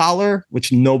Blue Collar,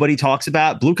 which nobody talks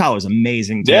about. Blue Collar is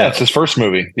amazing too. Yeah, it's his first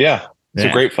movie. Yeah. It's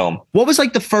a great film. What was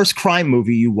like the first crime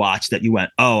movie you watched that you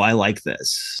went, oh, I like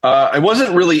this? It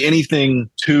wasn't really anything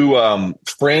too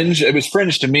fringe. It was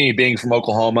fringe to me, being from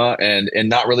Oklahoma and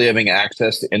not really having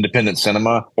access to independent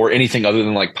cinema or anything other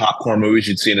than like popcorn movies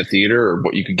you'd see in a theater or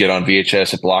what you could get on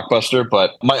VHS at Blockbuster.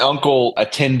 But my uncle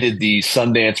attended the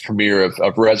Sundance premiere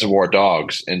of Reservoir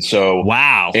Dogs, and so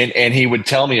wow, and he would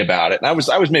tell me about it. And I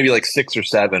was maybe like 6 or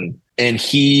 7, and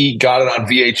he got it on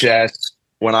VHS.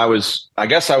 When it was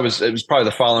probably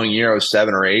the following year, I was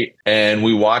 7 or 8, and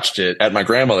we watched it at my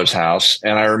grandmother's house.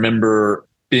 And I remember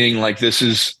being like,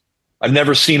 I've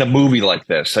never seen a movie like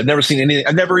this. I've never seen anything.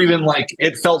 I've never even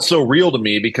it felt so real to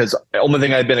me because the only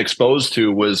thing I'd been exposed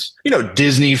to was,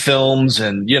 Disney films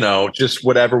and, just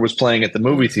whatever was playing at the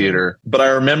movie theater. But I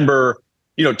remember,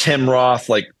 Tim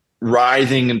Roth,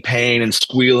 writhing in pain and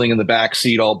squealing in the back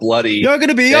seat, all bloody. You're going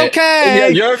to be okay. Yeah,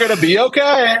 you're going to be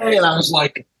okay. And I was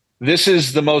like, this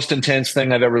is the most intense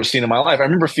thing I've ever seen in my life. I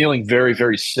remember feeling very,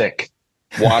 very sick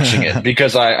watching it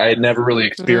because I had never really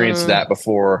experienced that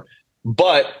before.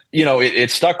 But,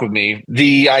 it stuck with me.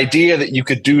 The idea that you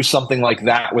could do something like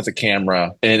that with a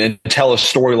camera and tell a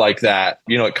story like that,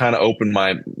 it kind of opened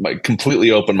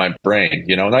completely opened my brain,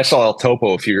 and I saw El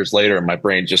Topo a few years later and my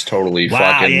brain just totally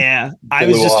yeah. I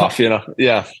was just off,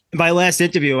 Yeah. My last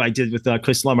interview I did with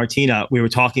Chris LaMartina, we were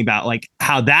talking about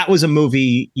how that was a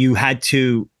movie you had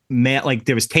to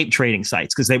there was tape trading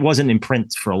sites because it wasn't in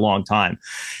print for a long time.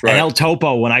 Right. And El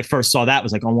Topo, when I first saw that,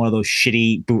 was on one of those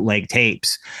shitty bootleg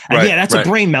tapes. And that's a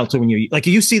brain melter when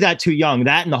you see that too young.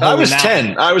 That and the whole. I was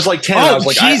 10. I was 10. Oh, I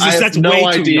was Jesus, I have that's no way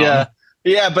idea. Too young.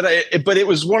 Yeah, but it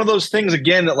was one of those things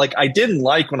again that I didn't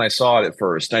like when I saw it at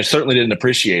first. And I certainly didn't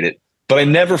appreciate it. But I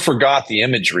never forgot the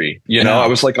imagery. I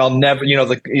was like, I'll never,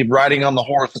 riding on the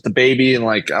horse with the baby, and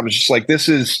I was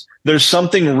just there's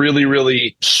something really,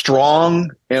 really strong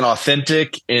and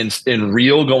authentic and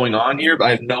real going on here, but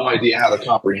I have no idea how to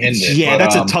comprehend it. Yeah,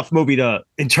 that's a tough movie to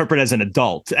interpret as an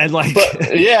adult. And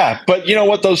but you know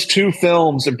what? Those two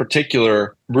films in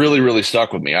particular really, really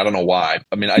stuck with me. I don't know why.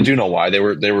 I mean, I do know why. They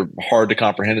were hard to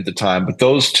comprehend at the time, but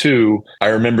those two, I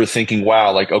remember thinking,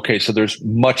 wow, okay, so there's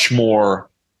much more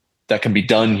that can be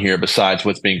done here besides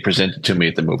what's being presented to me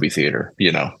at the movie theater,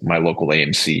 my local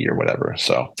AMC or whatever.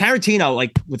 So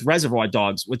Tarantino, with Reservoir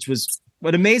Dogs, which was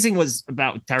what amazing was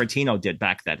about Tarantino did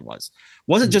back then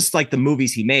wasn't just the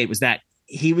movies he made, was that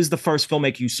he was the first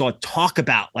filmmaker you saw talk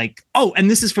about and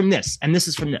this is from this, and this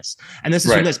is from this, and this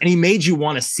is from this. And he made you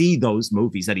want to see those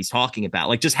movies that he's talking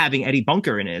about. Just having Eddie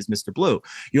Bunker in it as Mr. Blue.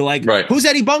 You're like, who's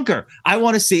Eddie Bunker? I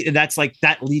want to see. And that's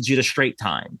that leads you to Straight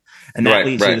Time. And that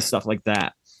leads you to stuff like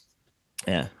that.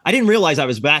 Yeah, I didn't realize I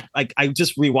was back. I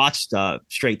just rewatched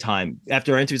Straight Time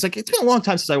after our interview. It's been a long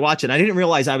time since I watched it. I didn't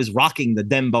realize I was rocking the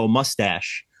Dembo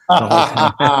mustache.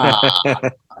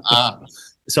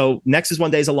 So next is One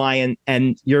Day's a Lion,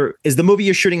 and is the movie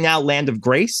you're shooting now Land of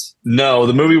Grace? No,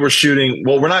 the movie we're shooting.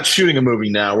 Well, we're not shooting a movie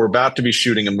now. We're about to be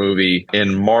shooting a movie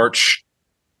in March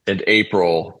and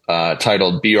April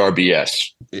titled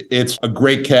BRBS. It's a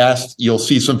great cast. You'll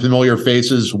see some familiar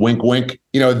faces. Wink, wink.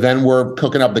 Then we're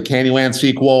cooking up the Candyland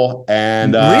sequel.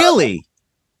 And really?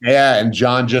 Yeah. And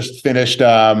John just finished,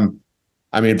 I'll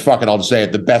just say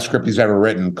it, the best script he's ever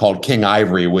written, called King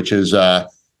Ivory, which is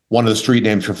one of the street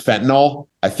names for fentanyl.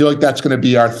 I feel like that's going to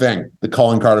be our thing. The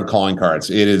calling card of calling cards.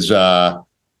 It is, what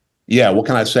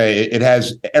can I say? It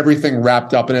has everything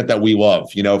wrapped up in it that we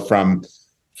love, from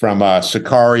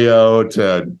Sicario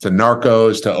to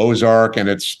Narcos to Ozark, and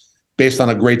it's based on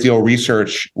a great deal of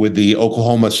research with the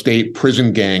Oklahoma State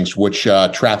prison gangs, which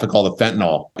traffic all the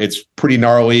fentanyl. It's pretty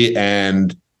gnarly,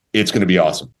 and it's going to be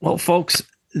awesome. Well, folks,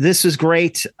 this is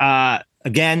great.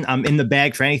 Again, I'm in the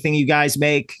bag for anything you guys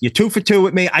make. You're 2 for 2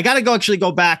 with me. I got to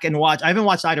go back and watch. I haven't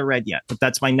watched Ida Red yet, but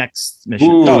that's my next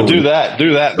mission. Ooh, no, do that,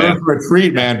 man. For a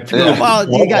treat, man. Yeah. Well,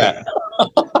 you got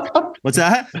what's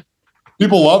that?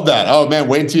 People love that. Oh man,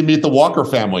 wait until you meet the Walker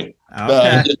family.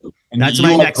 Okay. That's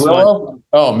my next one.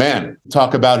 Oh man,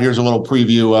 talk about, here's a little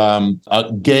preview.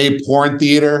 A gay porn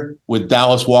theater with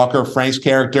Dallas Walker, Frank's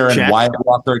character, and Wyatt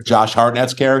Walker, Josh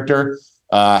Hartnett's character,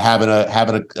 having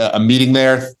a meeting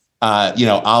there. A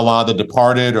la The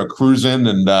Departed or Cruising,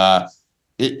 and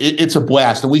it's a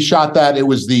blast. And we shot that. It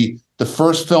was the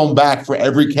first film back for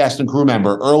every cast and crew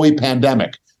member. Early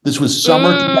pandemic. This was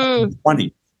summer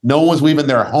 2020. No one was leaving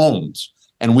their homes,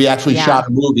 and we actually shot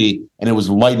a movie, and it was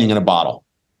lightning in a bottle.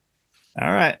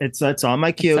 All right, it's on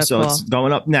my queue, so cool. It's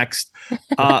going up next.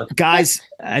 Guys,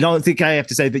 I don't think I have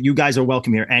to say that you guys are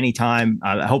welcome here anytime.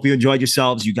 I hope you enjoyed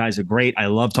yourselves. You guys are great. I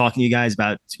love talking to you guys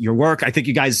about your work. I think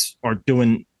you guys are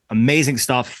doing Amazing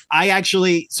stuff. I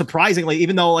actually, surprisingly,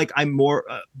 even though like I'm more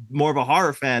of a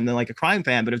horror fan than like a crime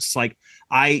fan, but it's like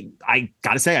I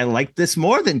gotta say I like this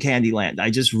more than Candyland. I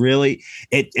just really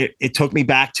it took me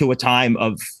back to a time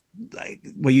of like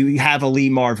where you have a Lee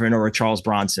Marvin or a Charles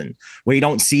Bronson, where you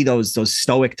don't see those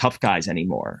stoic tough guys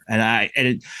anymore. And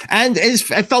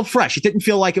it felt fresh. It didn't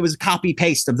feel like it was a copy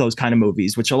paste of those kind of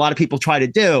movies, which a lot of people try to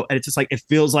do. And it's just like it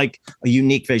feels like a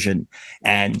unique vision.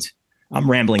 And I'm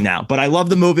rambling now, but I love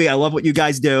the movie. I love what you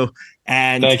guys do.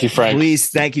 And thank you, Frank. Please,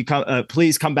 thank you.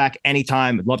 Please come back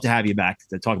anytime. I'd love to have you back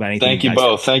to talk about anything. Thank you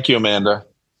both. Thank you, Amanda.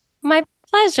 My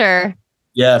pleasure.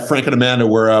 Yeah, Frank and Amanda,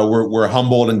 we're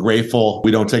humbled and grateful.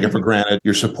 We don't take it for granted,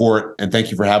 your support, and thank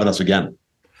you for having us again.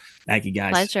 Thank you,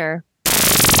 guys. Pleasure.